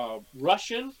a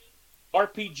Russian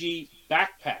RPG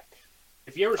backpack.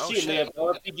 If you ever see them, they have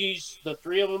RPGs, the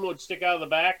three of them would stick out of the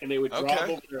back and they would drop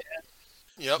over their head.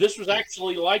 Yep. This was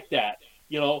actually like that,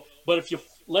 you know, but if you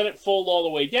let it fold all the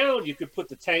way down, you could put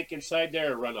the tank inside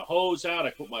there and run a hose out. I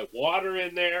put my water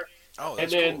in there. Oh,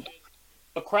 that's and then cool.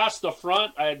 Across the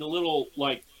front, I had the little,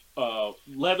 like,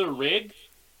 leather rig.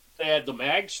 They had the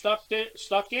mag stuck in.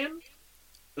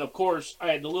 And, of course,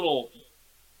 I had the little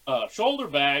shoulder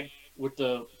bag with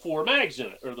the 4 mags in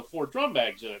it, or the 4 drum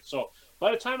bags in it. So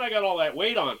by the time I got all that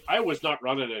weight on, I was not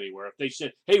running anywhere. If they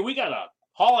said, hey, we got to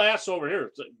haul ass over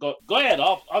here, go ahead,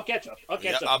 I'll catch up.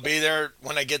 I'll be there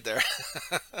when I get there.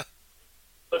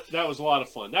 But that was a lot of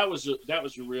fun. That was a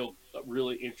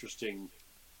really interesting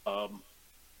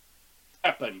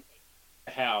weapon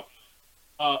to have.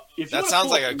 That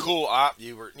sounds like a cool op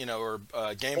or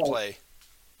gameplay.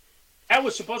 That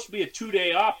was supposed to be a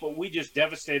 2-day op, but we just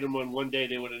devastated them on one day.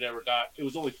 They would have never got. It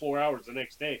was only 4 hours the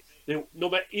next day.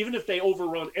 Even if they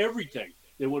overrun everything,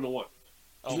 they wouldn't have won.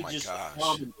 Oh my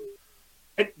gosh!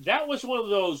 And that was one of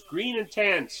those green and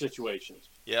tan situations.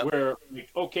 Yeah. Where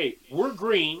okay, we're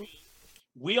green.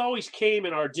 We always came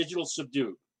in our digital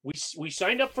subdued. We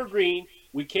signed up for green.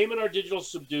 We came in our digital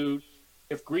subdued.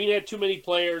 If green had too many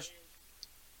players,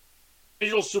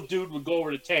 digital subdued would go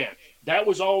over to tan. That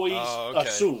was always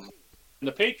assumed. When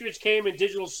the Patriots came in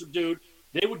digital subdued,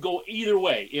 they would go either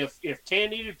way. If tan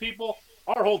needed people,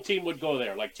 our whole team would go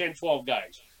there, like 10, 12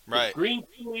 guys. Right. If green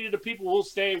needed the people, we'll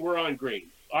stay. We're on green.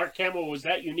 Our camo was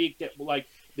that unique that like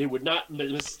they would not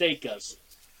mistake us.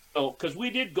 So, because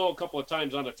we did go a couple of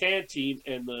times on a tan team,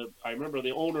 and I remember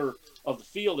the owner of the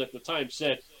field at the time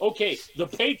said, "Okay, the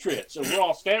Patriots," and we're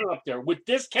all standing up there with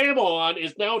this camo on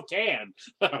is now tan.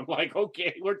 I'm like,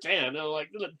 "Okay, we're tan." And I'm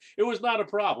like, it was not a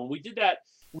problem. We did that.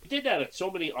 We did that at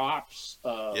so many ops.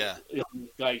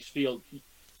 Guys' field.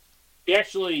 They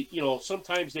actually,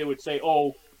 sometimes they would say,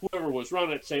 "Oh, whoever was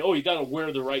running it, say, oh, you got to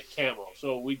wear the right camo."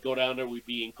 So we'd go down there. We'd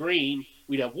be in green.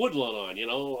 We'd have woodland on,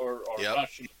 or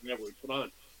Russian, whatever we put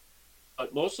on.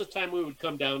 But most of the time, we would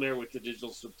come down there with the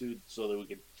digital subdued so that we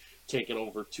could take it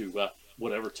over to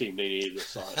whatever team they needed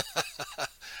us on.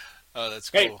 Oh, that's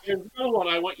cool. Hey, there's another one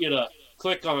I want you to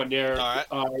click on there.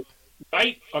 All right.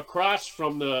 Right across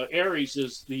from the Aries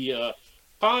is the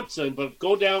Thompson, but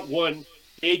go down one,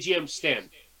 AGM stand.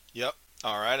 Yep.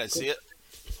 All right, I see it.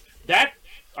 That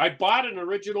I bought an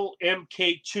original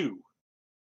MK2.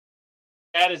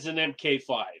 That is an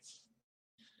MK5.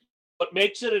 What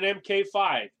makes it an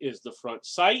MK5 is the front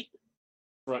sight,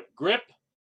 front grip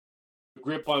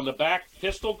on the back,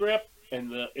 pistol grip,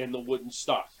 and the wooden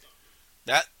stock.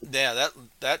 That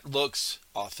looks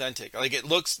authentic. Like it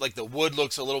looks like the wood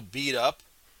looks a little beat up.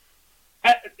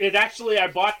 It actually, I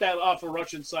bought that off of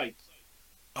Russian sites.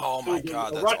 Oh my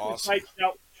God, that's Russian awesome! Sites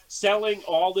selling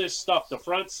all this stuff, the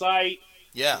front sight,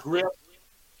 grip,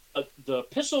 the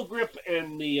pistol grip,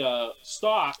 and the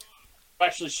stock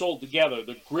actually sold together.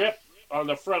 The grip on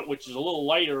the front, which is a little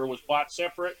lighter, was bought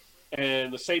separate,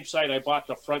 and the same sight I bought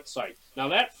the front sight. Now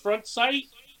that front sight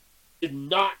did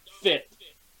not fit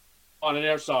on an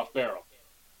airsoft barrel.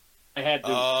 I had to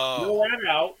drill that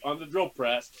out on the drill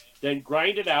press, then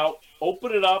grind it out,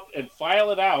 open it up, and file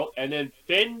it out, and then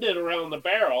bend it around the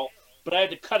barrel. But I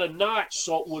had to cut a notch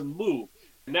so it wouldn't move.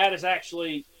 And that is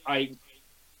actually, I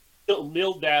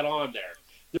milled that on there.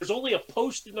 There's only a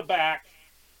post in the back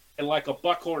and like a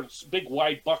buckhorn, big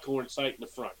wide buckhorn sight in the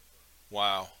front.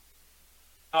 Wow.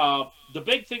 The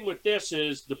big thing with this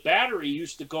is the battery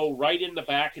used to go right in the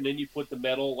back, and then you put the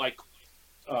metal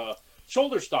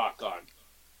shoulder stock on.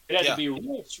 It had to be a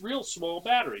real small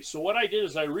battery. So what I did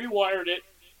is I rewired it,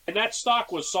 and that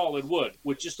stock was solid wood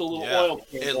with just a little oil.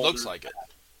 It looks like it.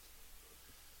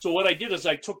 So what I did is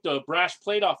I took the brass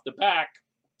plate off the back,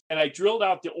 and I drilled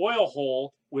out the oil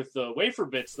hole with the wafer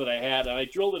bits that I had, and I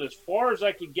drilled it as far as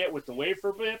I could get with the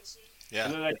wafer bits. Yeah.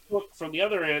 And then I took from the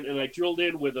other end, and I drilled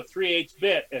in with a 3/8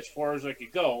 bit as far as I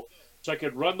could go, so I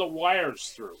could run the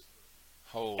wires through.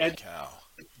 Holy cow.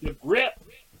 The grip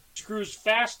screws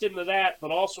fast into that,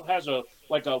 but also has a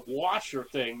washer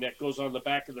thing that goes on the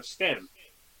back of the stem.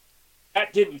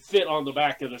 That didn't fit on the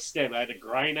back of the stem. I had to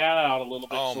grind that out a little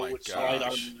bit so it would slide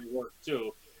on my work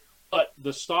too. But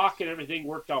the stock and everything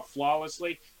worked out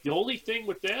flawlessly. The only thing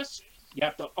with this You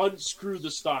have to unscrew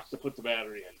the stock to put the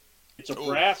battery in. It's a Ooh.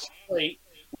 brass plate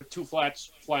with two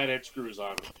flathead screws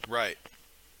on it. Right.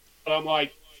 But I'm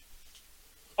like,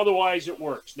 otherwise it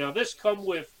works. Now this come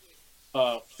with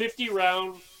 50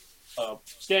 round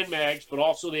Sten mags, but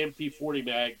also the MP40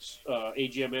 mags,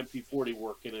 AGM MP40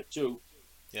 work in it too.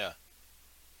 Yeah.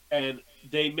 And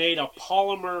they made a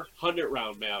polymer 100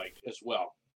 round mag as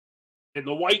well. And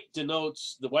the white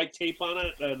denotes the white tape on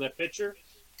it and that picture.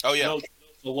 Oh yeah. Denotes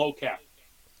the low cap.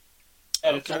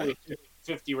 And it's Okay. only a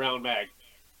 50 round mag.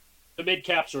 The mid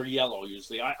caps are yellow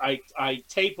usually. I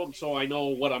tape them so I know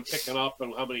what I'm picking up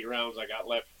and how many rounds I got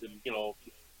left. And, you know,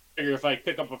 figure if I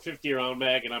pick up a 50 round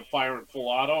mag and I'm firing full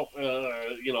auto,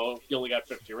 you know, you only got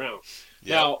 50 rounds.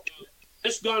 Yep. Now,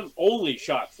 this gun only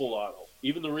shot full auto,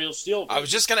 even the real steel gun. I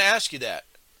was just going to ask you that.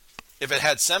 If it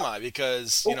had semi,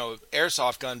 because, you know,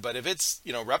 airsoft gun, but if it's,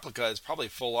 you know, replica, it's probably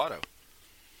full auto.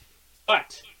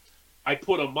 But I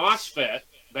put a MOSFET,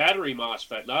 battery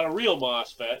MOSFET, not a real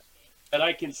MOSFET, that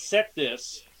I can set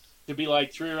this to be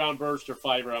like 3-round burst or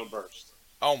 5-round burst.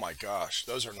 Oh my gosh,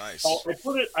 those are nice. So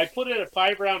I put it at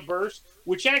 5-round burst,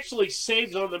 which actually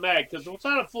saves on the mag, because if it's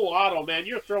not a full auto, man,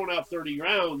 you're throwing out 30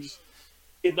 rounds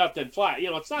in nothing flat. You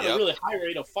know, it's not a really high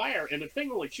rate of fire, and the thing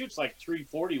only shoots like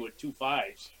 340 with 2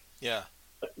 5s. Yeah.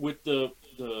 With the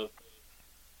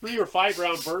 3 or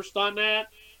 5-round burst on that,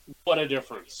 what a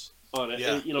difference on it.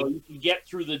 Yeah. You know, you can get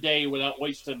through the day without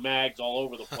wasting mags all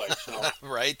over the place. You know?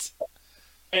 Right.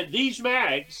 And these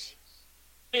mags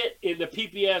fit in the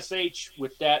PPSH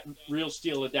with that real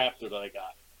steel adapter that I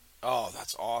got. Oh,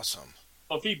 that's awesome.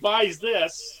 So if he buys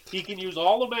this, he can use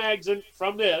all the mags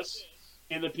from this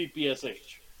in the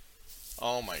PPSH.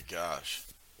 Oh my gosh.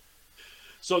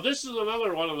 So this is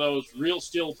another one of those real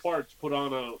steel parts put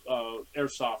on a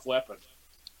airsoft weapon.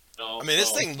 You know, I mean,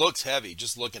 this thing looks heavy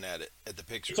just looking at it, at the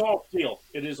picture. It's all steel.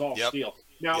 It is all steel.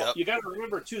 Now, Yep. you got to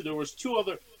remember, too, there was 2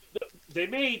 other... They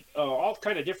made all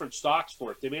kind of different stocks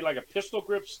for it. They made like a pistol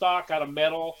grip stock out of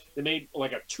metal. They made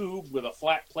like a tube with a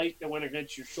flat plate that went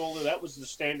against your shoulder. That was the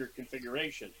standard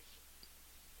configuration.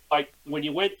 Like when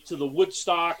you went to the wood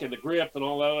stock and the grip and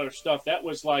all that other stuff, that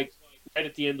was like right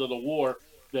at the end of the war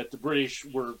that the British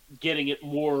were getting it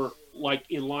more like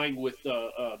in line with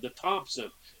the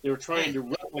Thompson. They were trying to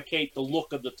replicate the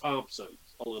look of the Thompson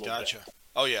a little bit. Gotcha.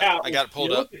 Oh yeah, Now, I got it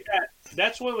pulled you up. look at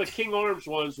that's one of the King Arms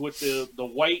ones with the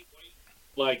white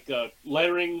like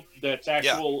lettering that's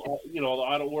actual, you know, the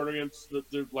auto ordnance,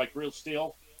 they're like real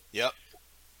steel. Yep.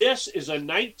 This is a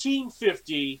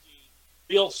 1950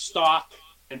 real stock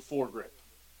and foregrip.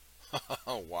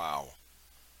 Oh wow.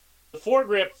 The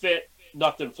foregrip fit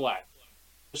nothing flat.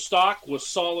 The stock was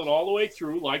solid all the way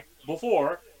through, like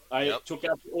before. I took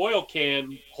out the oil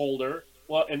can holder,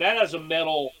 well, and that has a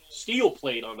metal steel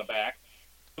plate on the back.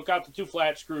 Took out the 2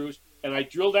 flat screws, and I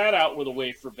drilled that out with a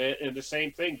wafer bit, and the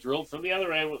same thing, drilled from the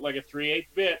other end with like a 3/8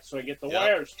 bit, so I get the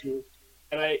wires through.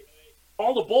 And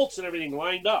all the bolts and everything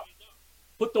lined up.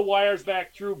 Put the wires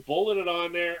back through, bolted it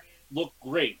on there, looked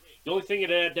great. The only thing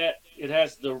it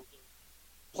has the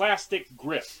plastic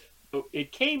grip. So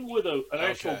it came with an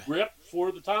actual grip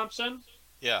for the Thompson.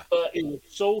 Yeah. But it was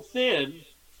so thin,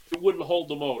 it wouldn't hold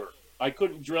the motor. I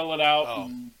couldn't drill it out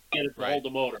and get it to hold the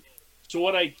motor. So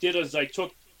what I did is I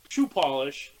took shoe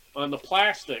polish on the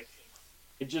plastic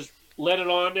and just let it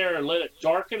on there and let it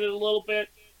darken it a little bit,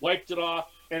 wiped it off,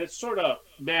 and it sort of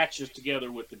matches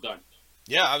together with the gun.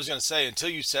 Yeah, I was going to say, until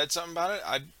you said something about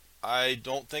it, I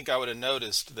don't think I would have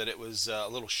noticed that it was a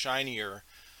little shinier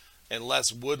and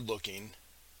less wood looking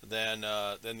than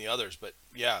the others. But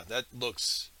yeah,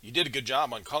 you did a good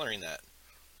job on coloring that.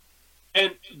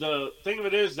 And the thing of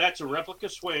it is, that's a replica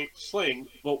sling.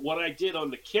 But what I did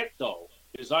on the kit, though,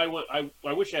 is I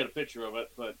wish I had a picture of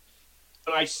it, but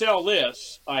when I sell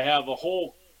this, I have a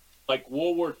whole, like,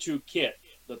 World War II kit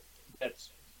that's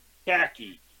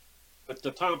khaki, with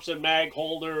the Thompson mag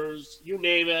holders, you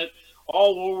name it,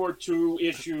 all World War II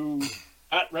issue,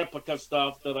 that replica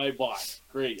stuff that I bought.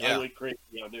 Great. Yeah. I went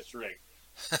crazy on this rig.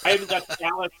 I even got the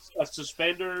Alex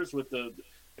suspenders with the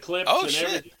clips and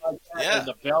everything like that, and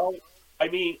the belt. I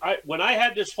mean, when I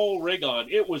had this whole rig on,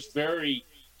 it was very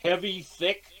heavy,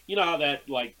 thick. You know how that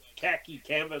like khaki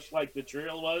canvas-like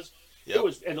material was? Yep. It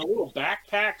was, and a little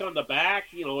backpack on the back,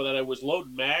 you know, that I was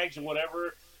loading mags and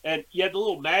whatever. And you had the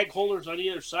little mag holders on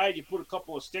either side. You put a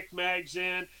couple of stick mags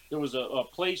in. There was a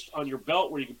place on your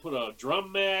belt where you could put a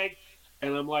drum mag.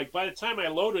 And I'm like, by the time I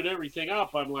loaded everything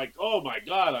up, I'm like, oh my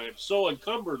God, I am so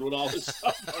encumbered with all this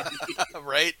stuff.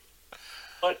 Right.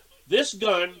 But this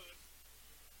gun,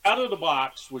 out of the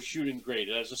box, was shooting great.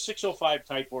 It has a 605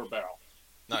 Type 4 barrel.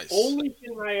 Nice. The only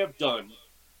thing I have done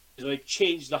is I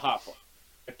changed the hopper.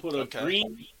 I put a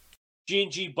green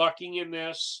G&G bucking in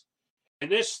this. And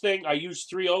this thing, I use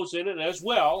 3.0s in it as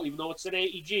well, even though it's an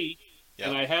AEG. Yep.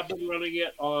 And I have been running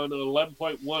it on an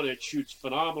 11.1. It shoots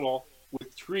phenomenal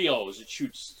with 3.0s. It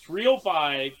shoots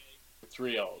 305 with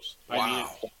 3.0s. Wow. I mean,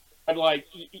 I'm like,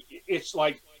 it's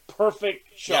like perfect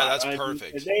shot. Yeah, that's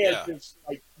perfect. And they have just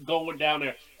like going down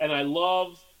there. And I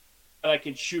love that I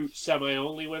can shoot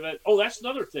semi-only with it. Oh, that's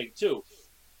another thing, too.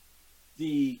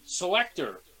 The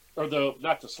selector, or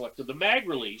the mag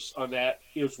release on that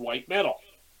is white metal.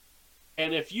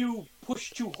 And if you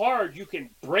push too hard, you can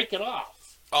break it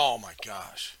off. Oh, my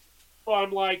gosh. So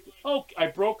I'm like, oh, I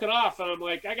broke it off. And I'm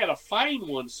like, I got to find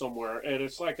one somewhere. And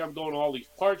it's like I'm going to all these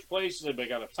parts places. I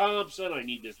got a Thompson. I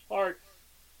need this part.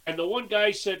 And the one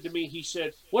guy said to me, he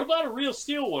said, what about a real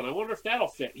steel one? I wonder if that'll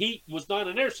fit. He was not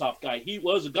an airsoft guy. He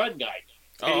was a gun guy.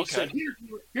 And he said,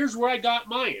 here's where I got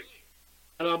mine.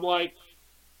 And I'm like,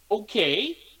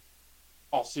 okay,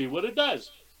 I'll see what it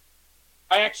does.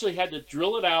 I actually had to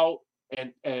drill it out.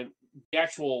 And the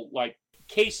actual like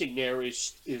casing there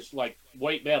is like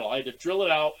white metal. I had to drill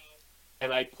it out,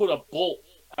 and I put a bolt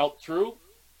out through,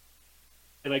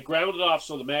 and I ground it off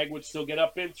so the mag would still get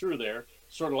up in through there,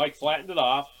 sort of like flattened it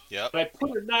off. Yep. And I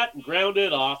put a nut and grounded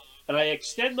it off, and I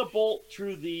extend the bolt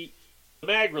through the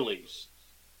mag release,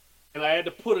 and I had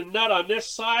to put a nut on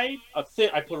this side. I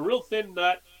put a real thin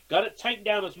nut, got it tightened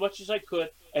down as much as I could,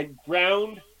 and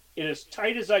ground it as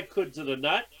tight as I could to the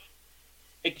nut.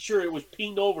 Make sure it was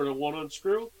peened over to one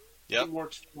unscrew. Yep. It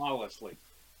works flawlessly.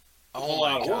 Oh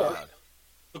my God.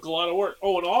 Took a lot of work.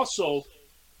 Oh, and also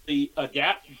the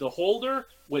holder,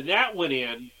 when that went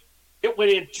in, it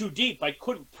went in too deep. I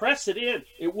couldn't press it in.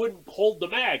 It wouldn't hold the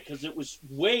mag because it was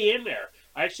way in there.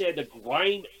 I actually had to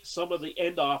grind some of the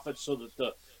end off it so that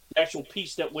the actual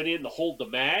piece that went in to hold the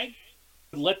mag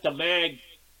would let the mag,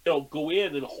 go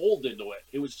in and hold into it.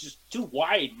 It was just too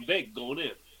wide and big going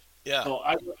in. Yeah. So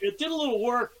it did a little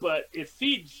work, but it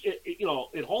feeds,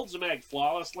 it holds the mag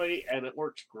flawlessly, and it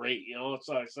works great.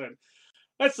 So I said,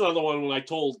 that's another one. When I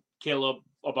told Caleb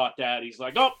about that, he's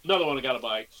like, oh, another one I got to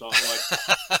buy. So I'm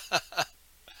like,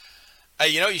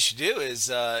 hey, what you should do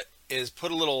is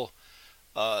put a little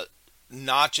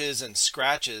notches and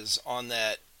scratches on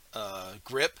that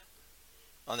grip,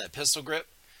 on that pistol grip,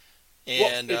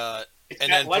 and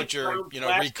then put your,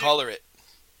 recolor it.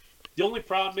 The only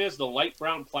problem is the light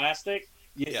brown plastic.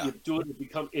 You do it,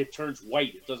 it turns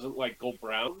white. It doesn't go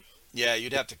brown. Yeah,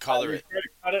 you'd have to color it.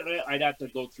 I'd have to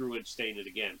go through and stain it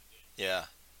again. Yeah.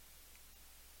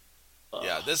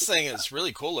 Yeah, this thing is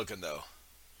really cool looking though.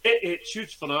 It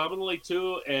shoots phenomenally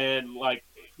too, and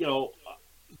the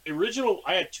original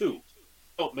I had two.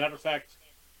 Oh, matter of fact,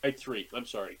 I had three. I'm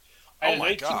sorry. Oh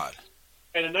my God.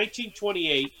 And a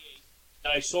 1928.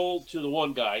 I sold to the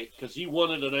one guy because he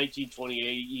wanted a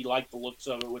 1928. He liked the looks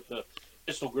of it with the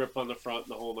pistol grip on the front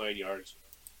and the whole 9 yards.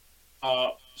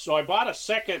 So I bought a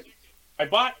second. I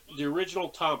bought the original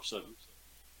Thompson,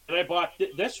 and I bought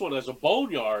this one as a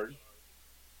boneyard.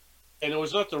 And there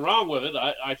was nothing wrong with it.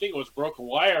 I think it was broken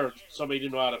wire. Somebody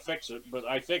didn't know how to fix it, but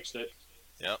I fixed it.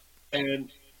 Yep.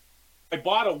 And I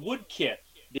bought a wood kit,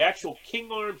 the actual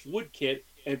King Arms wood kit,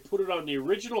 and put it on the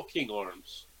original King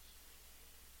Arms.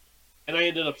 And I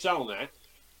ended up selling that.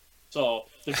 So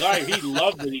the guy, he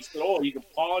loved it. He said, oh, you can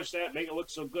polish that, make it look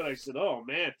so good. I said, oh,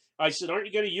 man. I said, aren't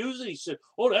you going to use it? He said,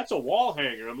 oh, that's a wall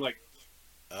hanger. I'm like,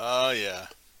 oh, yeah.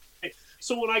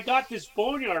 So when I got this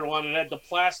boneyard one, it had the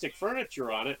plastic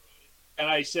furniture on it. And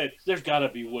I said, there's got to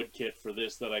be wood kit for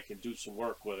this that I can do some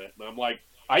work with it. And I'm like,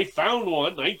 I found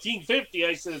one, 1950.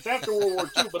 I said, it's after World War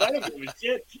II, but I don't give a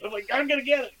shit. I'm like, I'm going to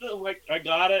get it. I'm like, I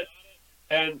got it.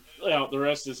 And the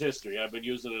rest is history. I've been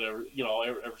using it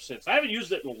ever since. I haven't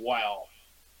used it in a while.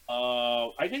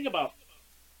 I think about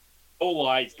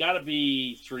it's got to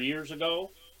be 3 years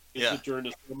ago. During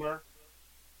the summer.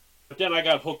 But then I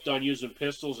got hooked on using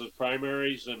pistols as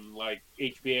primaries and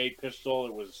HBA pistol.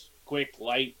 It was quick,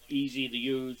 light, easy to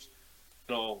use.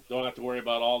 Don't have to worry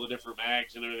about all the different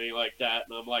mags and everything like that.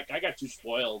 And I'm like, I got too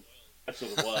spoiled. That's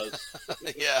what it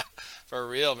was. Yeah, for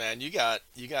real, man. You got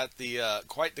the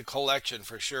quite the collection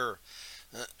for sure.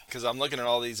 Because I'm looking at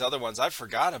all these other ones. I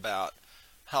forgot about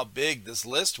how big this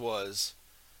list was.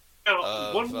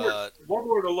 Now, one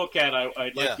more to look at.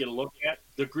 I'd like you to look at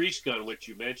the grease gun, which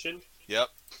you mentioned. Yep.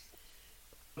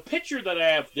 The picture that I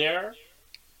have there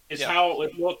is how it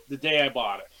would look the day I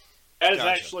bought it. That is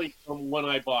actually from when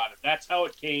I bought it. That's how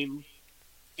it came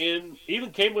in. Even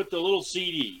came with the little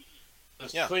CD.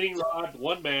 The cleaning rod,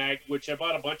 one mag, which I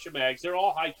bought a bunch of mags. They're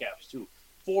all high caps, too.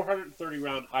 430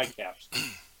 round high caps.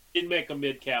 Didn't make a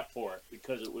mid cap for it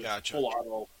because it was full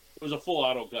auto. It was a full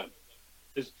auto gun.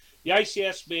 The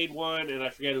ICS made one, and I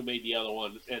forget who made the other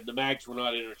one, and the mags were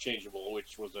not interchangeable,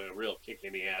 which was a real kick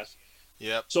in the ass.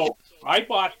 Yep. So I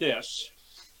bought this.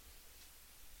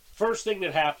 First thing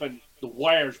that happened, the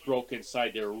wires broke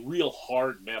inside. They're real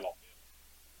hard metal.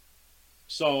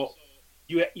 So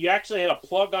you actually had a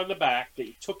plug on the back that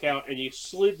you took out, and you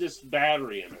slid this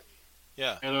battery in it.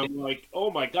 Yeah. And I'm like,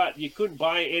 oh my God, you couldn't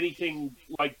buy anything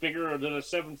like bigger than a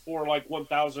 7.4 like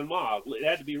 1,000 mAh. It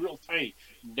had to be real tiny.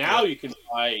 Now you can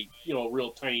buy,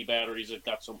 real tiny batteries that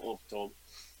got some oomph to them.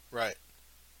 Right.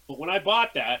 But when I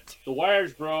bought that, the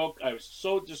wires broke. I was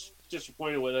so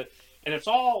disappointed with it. And it's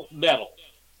all metal.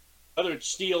 Whether it's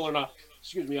steel or not,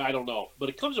 I don't know. But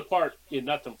it comes apart in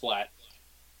nothing flat.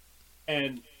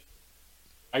 And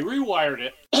I rewired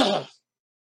it.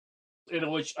 In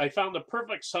which I found the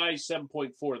perfect size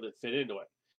 7.4 that fit into it.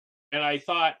 And I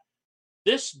thought,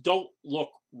 this don't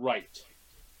look right.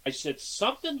 I said,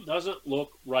 something doesn't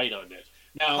look right on this.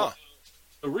 Now,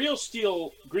 the real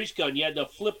steel grease gun, you had to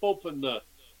flip open the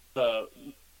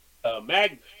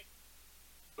mag.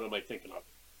 What am I thinking of?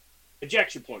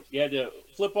 Ejection port. You had to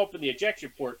flip open the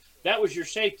ejection port. That was your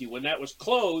safety. When that was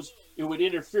closed, it would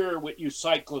interfere with you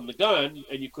cycling the gun,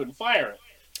 and you couldn't fire it.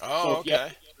 Oh,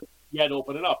 okay. You had to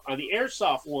open it up. On the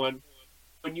airsoft one,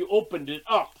 when you opened it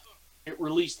up, it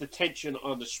released the tension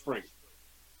on the spring.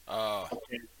 Oh.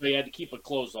 Okay, so you had to keep it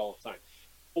closed all the time.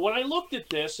 But when I looked at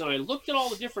this and I looked at all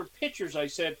the different pictures, I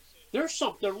said, there's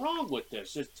something wrong with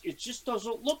this. It just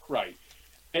doesn't look right.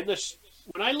 And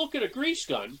when I look at a grease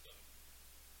gun,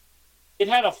 it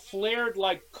had a flared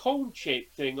like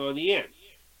cone-shaped thing on the end.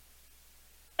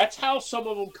 That's how some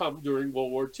of them come during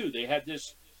World War II. They had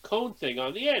this cone thing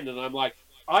on the end, and I'm like,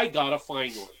 I gotta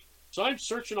find one. So I'm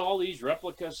searching all these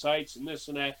replica sites and this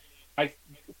and that. I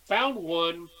found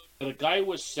one that a guy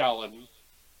was selling,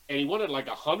 and he wanted like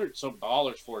 $100-some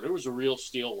for it. It was a real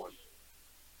steel one.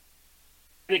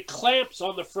 And it clamps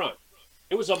on the front.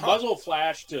 It was a muzzle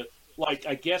flash to, like,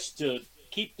 I guess to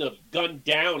keep the gun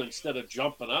down instead of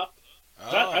jumping up.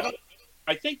 Oh.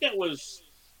 I think that was,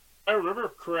 if I remember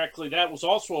correctly, that was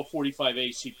also a 45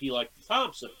 ACP like the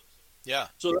Thompson. Yeah.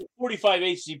 So the 45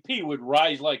 ACP would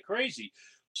rise like crazy.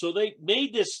 So they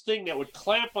made this thing that would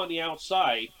clamp on the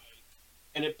outside,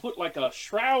 and it put like a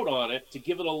shroud on it to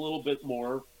give it a little bit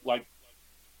more like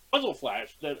muzzle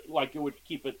flash. That like it would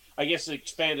keep it. I guess it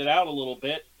expanded out a little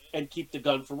bit and keep the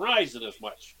gun from rising as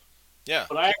much. Yeah.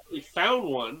 But I actually found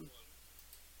one,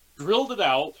 drilled it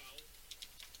out,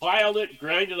 filed it,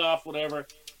 grind it off, whatever,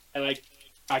 and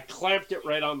I clamped it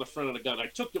right on the front of the gun. I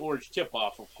took the orange tip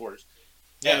off, of course.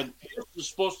 Yeah. And it was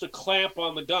supposed to clamp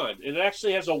on the gun. And it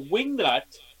actually has a wing nut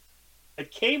that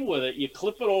came with it. You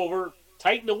clip it over,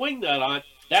 tighten the wing nut on.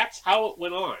 That's how it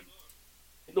went on.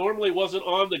 It normally wasn't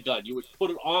on the gun. You would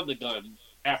put it on the gun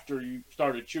after you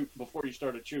started shooting, before you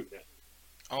started shooting it.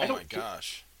 Oh my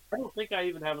gosh. I don't think I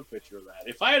even have a picture of that.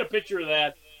 If I had a picture of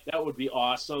that, that would be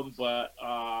awesome. But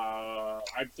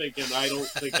I'm thinking I don't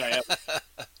think I have.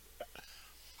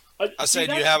 I said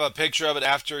you have a picture of it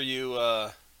after you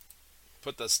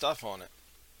put the stuff on it.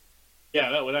 Yeah,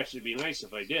 that would actually be nice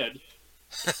if I did.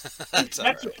 That's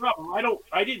the problem.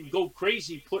 I didn't go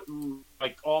crazy putting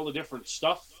like all the different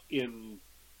stuff in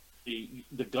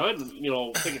the gun.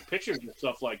 Taking pictures and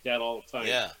stuff like that all the time.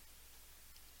 Yeah.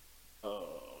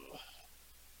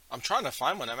 I'm trying to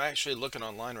find one. I'm actually looking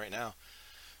online right now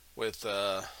with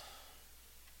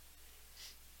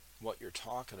what you're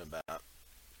talking about.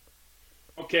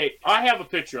 Okay, I have a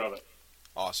picture of it.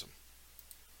 Awesome.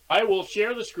 I will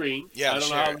share the screen. Yeah, I don't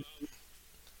share know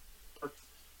how...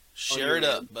 Share it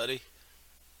up, buddy.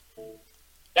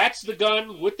 That's the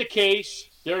gun with the case.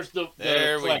 There's the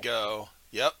There we go.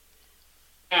 Yep.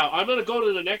 Now I'm going to go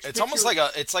to the next. It's picture.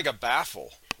 almost like a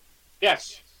baffle.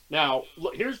 Yes. Now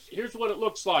look, here's what it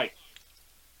looks like.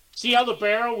 See how the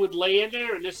barrel would lay in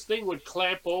there, and this thing would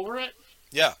clamp over it.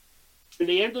 Yeah. And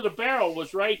the end of the barrel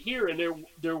was right here, and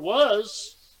there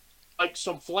was like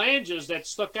some flanges that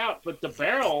stuck out, but the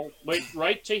barrel went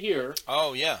right to here.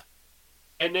 Oh yeah.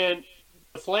 And then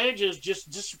the flanges just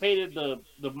dissipated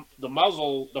the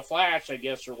muzzle, the flash, I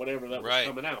guess, or whatever that was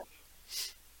coming out.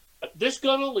 But this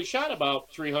gun only shot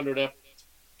about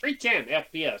 310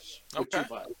 FPS. Okay.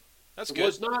 That's good. It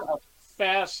was not a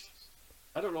fast.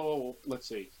 I don't know. Let's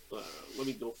see. Let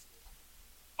me go.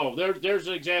 Oh, there's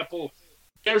an example.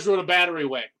 There's where the battery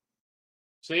went.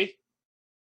 See?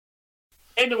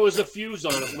 And there was a fuse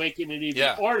on it, making it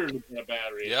even harder to get a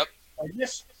battery. Yep. And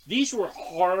these were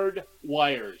hard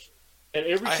wires. And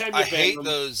every time I hate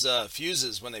those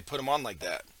fuses when they put them on like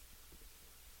that.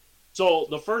 So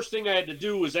the first thing I had to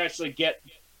do was actually get,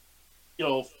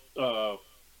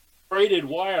 braided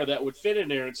wire that would fit in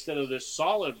there instead of this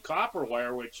solid copper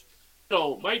wire, which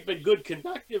might have been good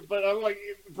conductive, but I'm like,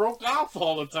 it broke off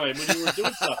all the time when you were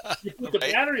doing stuff. You put the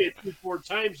battery at 2-4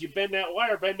 times, you bend that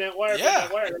wire, bend that wire,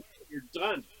 you're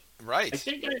done. Right. I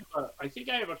think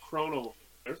I have a chrono.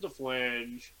 There's the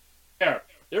flange.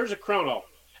 There's a chrono.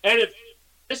 And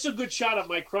this is a good shot of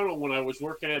my chrono when I was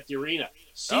working at the arena.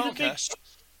 See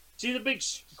the big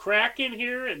crack in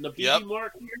here and the BB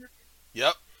mark here?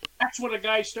 Yep. That's when a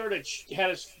guy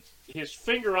had his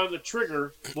finger on the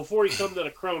trigger before he come to the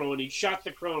chrono, and he shot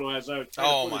the chrono as I was trying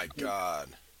Oh to my God.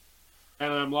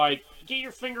 And I'm like, get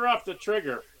your finger off the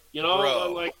trigger. Bro.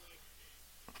 I'm like,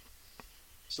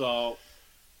 so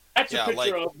that's a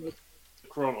picture of the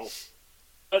chrono.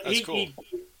 But that's cool.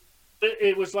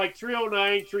 It was like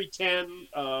 309, 310.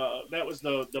 That was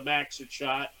the max it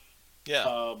shot.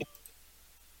 Yeah.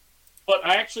 But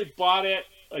I actually bought it.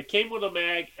 It came with a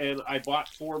mag, and I bought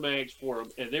 4 mags for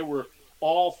them, and they were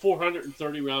all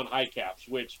 430 round high caps.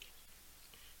 Which,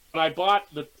 when I bought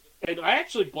and I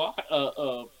actually bought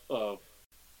a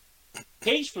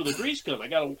case for the grease gun. I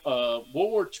got a World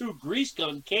War II grease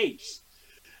gun case,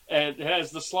 and it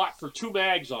has the slot for 2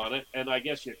 mags on it, and I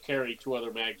guess you carry 2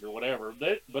 other mags or whatever.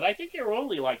 But I think they were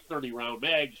only like 30 round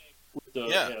mags with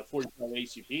the 45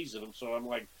 ACPs in them. So I'm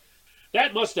like,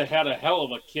 that must have had a hell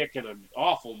of a kick and an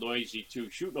awful noisy too.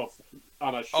 Shooting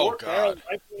on a short barrel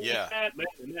yeah,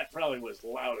 that probably was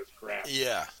loud as crap.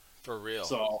 Yeah, for real.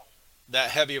 So that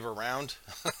heavy of a round.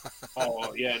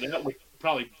 Oh yeah, and that would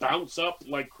probably bounce up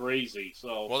like crazy.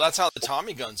 So well, that's how the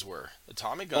Tommy guns were. The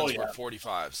Tommy guns were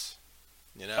 45s.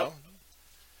 You know.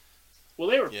 Well,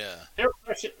 they were.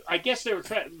 I guess they were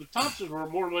trying. The Thompsons were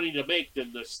more money to make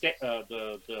than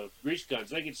the grease guns.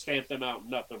 They could stamp them out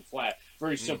nothing flat.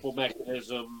 Very simple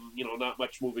mechanism. Not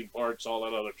much moving parts, all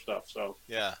that other stuff. So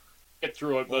get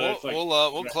through it. But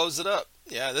we'll close it up.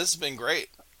 Yeah, this has been great.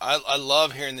 I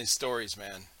love hearing these stories,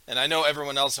 man, and I know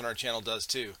everyone else on our channel does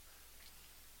too.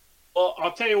 Well,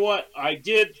 I'll tell you what I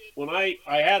did when I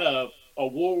had a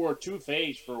World War II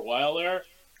phase for a while there.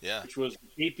 Yeah. Which was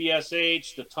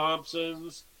APSH, the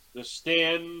Thompsons, the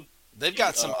Sten. They've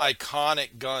got some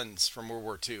iconic guns from World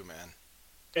War II, man.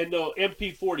 And the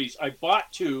MP40s. I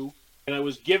bought 2, and I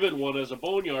was given one as a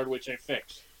boneyard, which I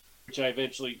fixed, which I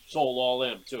eventually sold all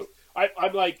them too.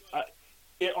 I'm like,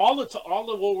 all the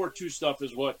World War II stuff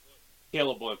is what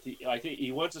Caleb wants. I think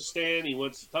he wants a Sten, he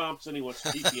wants a Thompson, he wants a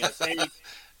DPSA.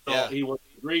 He wants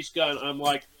a grease gun. I'm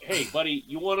like, hey, buddy,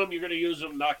 you want them? You're going to use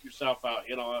them. Knock yourself out.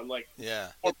 I'm like,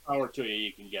 more power to you.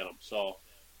 You can get them. So,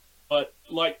 but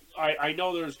like, I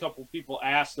know there's a couple people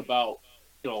asked about,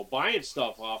 buying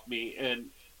stuff off me, and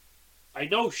I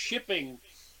know shipping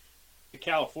to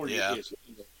California is.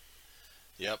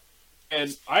 Yep.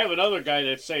 And I have another guy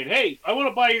that's saying, hey, I want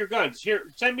to buy your guns. Here,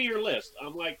 send me your list.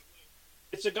 I'm like,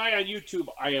 it's a guy on YouTube.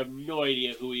 I have no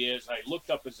idea who he is. I looked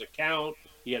up his account.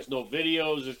 He has no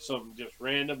videos. It's some just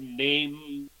random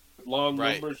name, long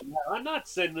numbers. I'm not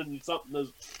sending something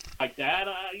like that.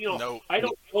 Nope. I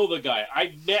don't know the guy.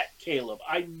 I met Caleb.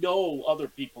 I know other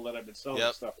people that have been selling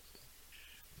stuff.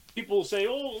 People say,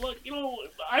 oh, look,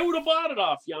 I would have bought it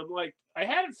off you. I'm like, I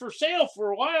had it for sale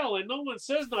for a while, and no one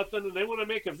says nothing, and they want to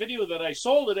make a video that I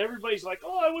sold it. Everybody's like,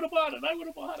 oh, I would have bought it. I would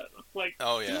have bought it. I'm like,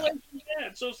 oh, yeah.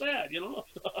 It's so sad,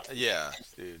 Yeah,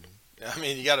 dude. I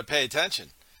mean, you got to pay attention.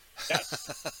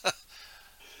 Yes.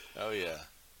 Oh yeah.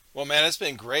 Well, man, it's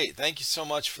been great. Thank you so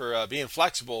much for being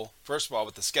flexible. First of all,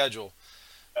 with the schedule,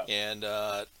 and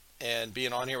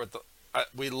being on here with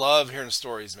we love hearing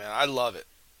stories, man. I love it.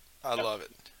 I love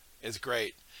it. It's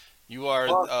great. You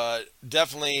are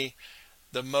definitely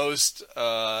the most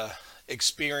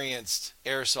experienced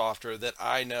airsofter that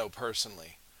I know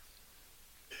personally.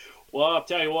 Well, I'll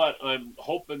tell you what. I'm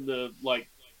hoping the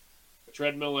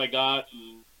treadmill I got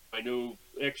and my new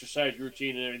exercise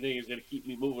routine and everything is going to keep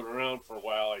me moving around for a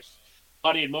while.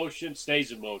 Body in motion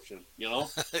stays in motion,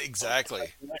 Exactly.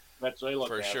 That's what I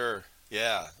look at. For sure.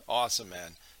 Yeah. Awesome,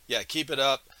 man. Yeah. Keep it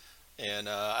up. And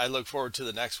I look forward to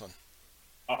the next one.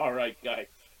 All right, guy.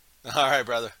 All right,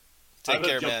 brother. Take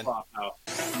care, man. Off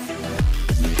now.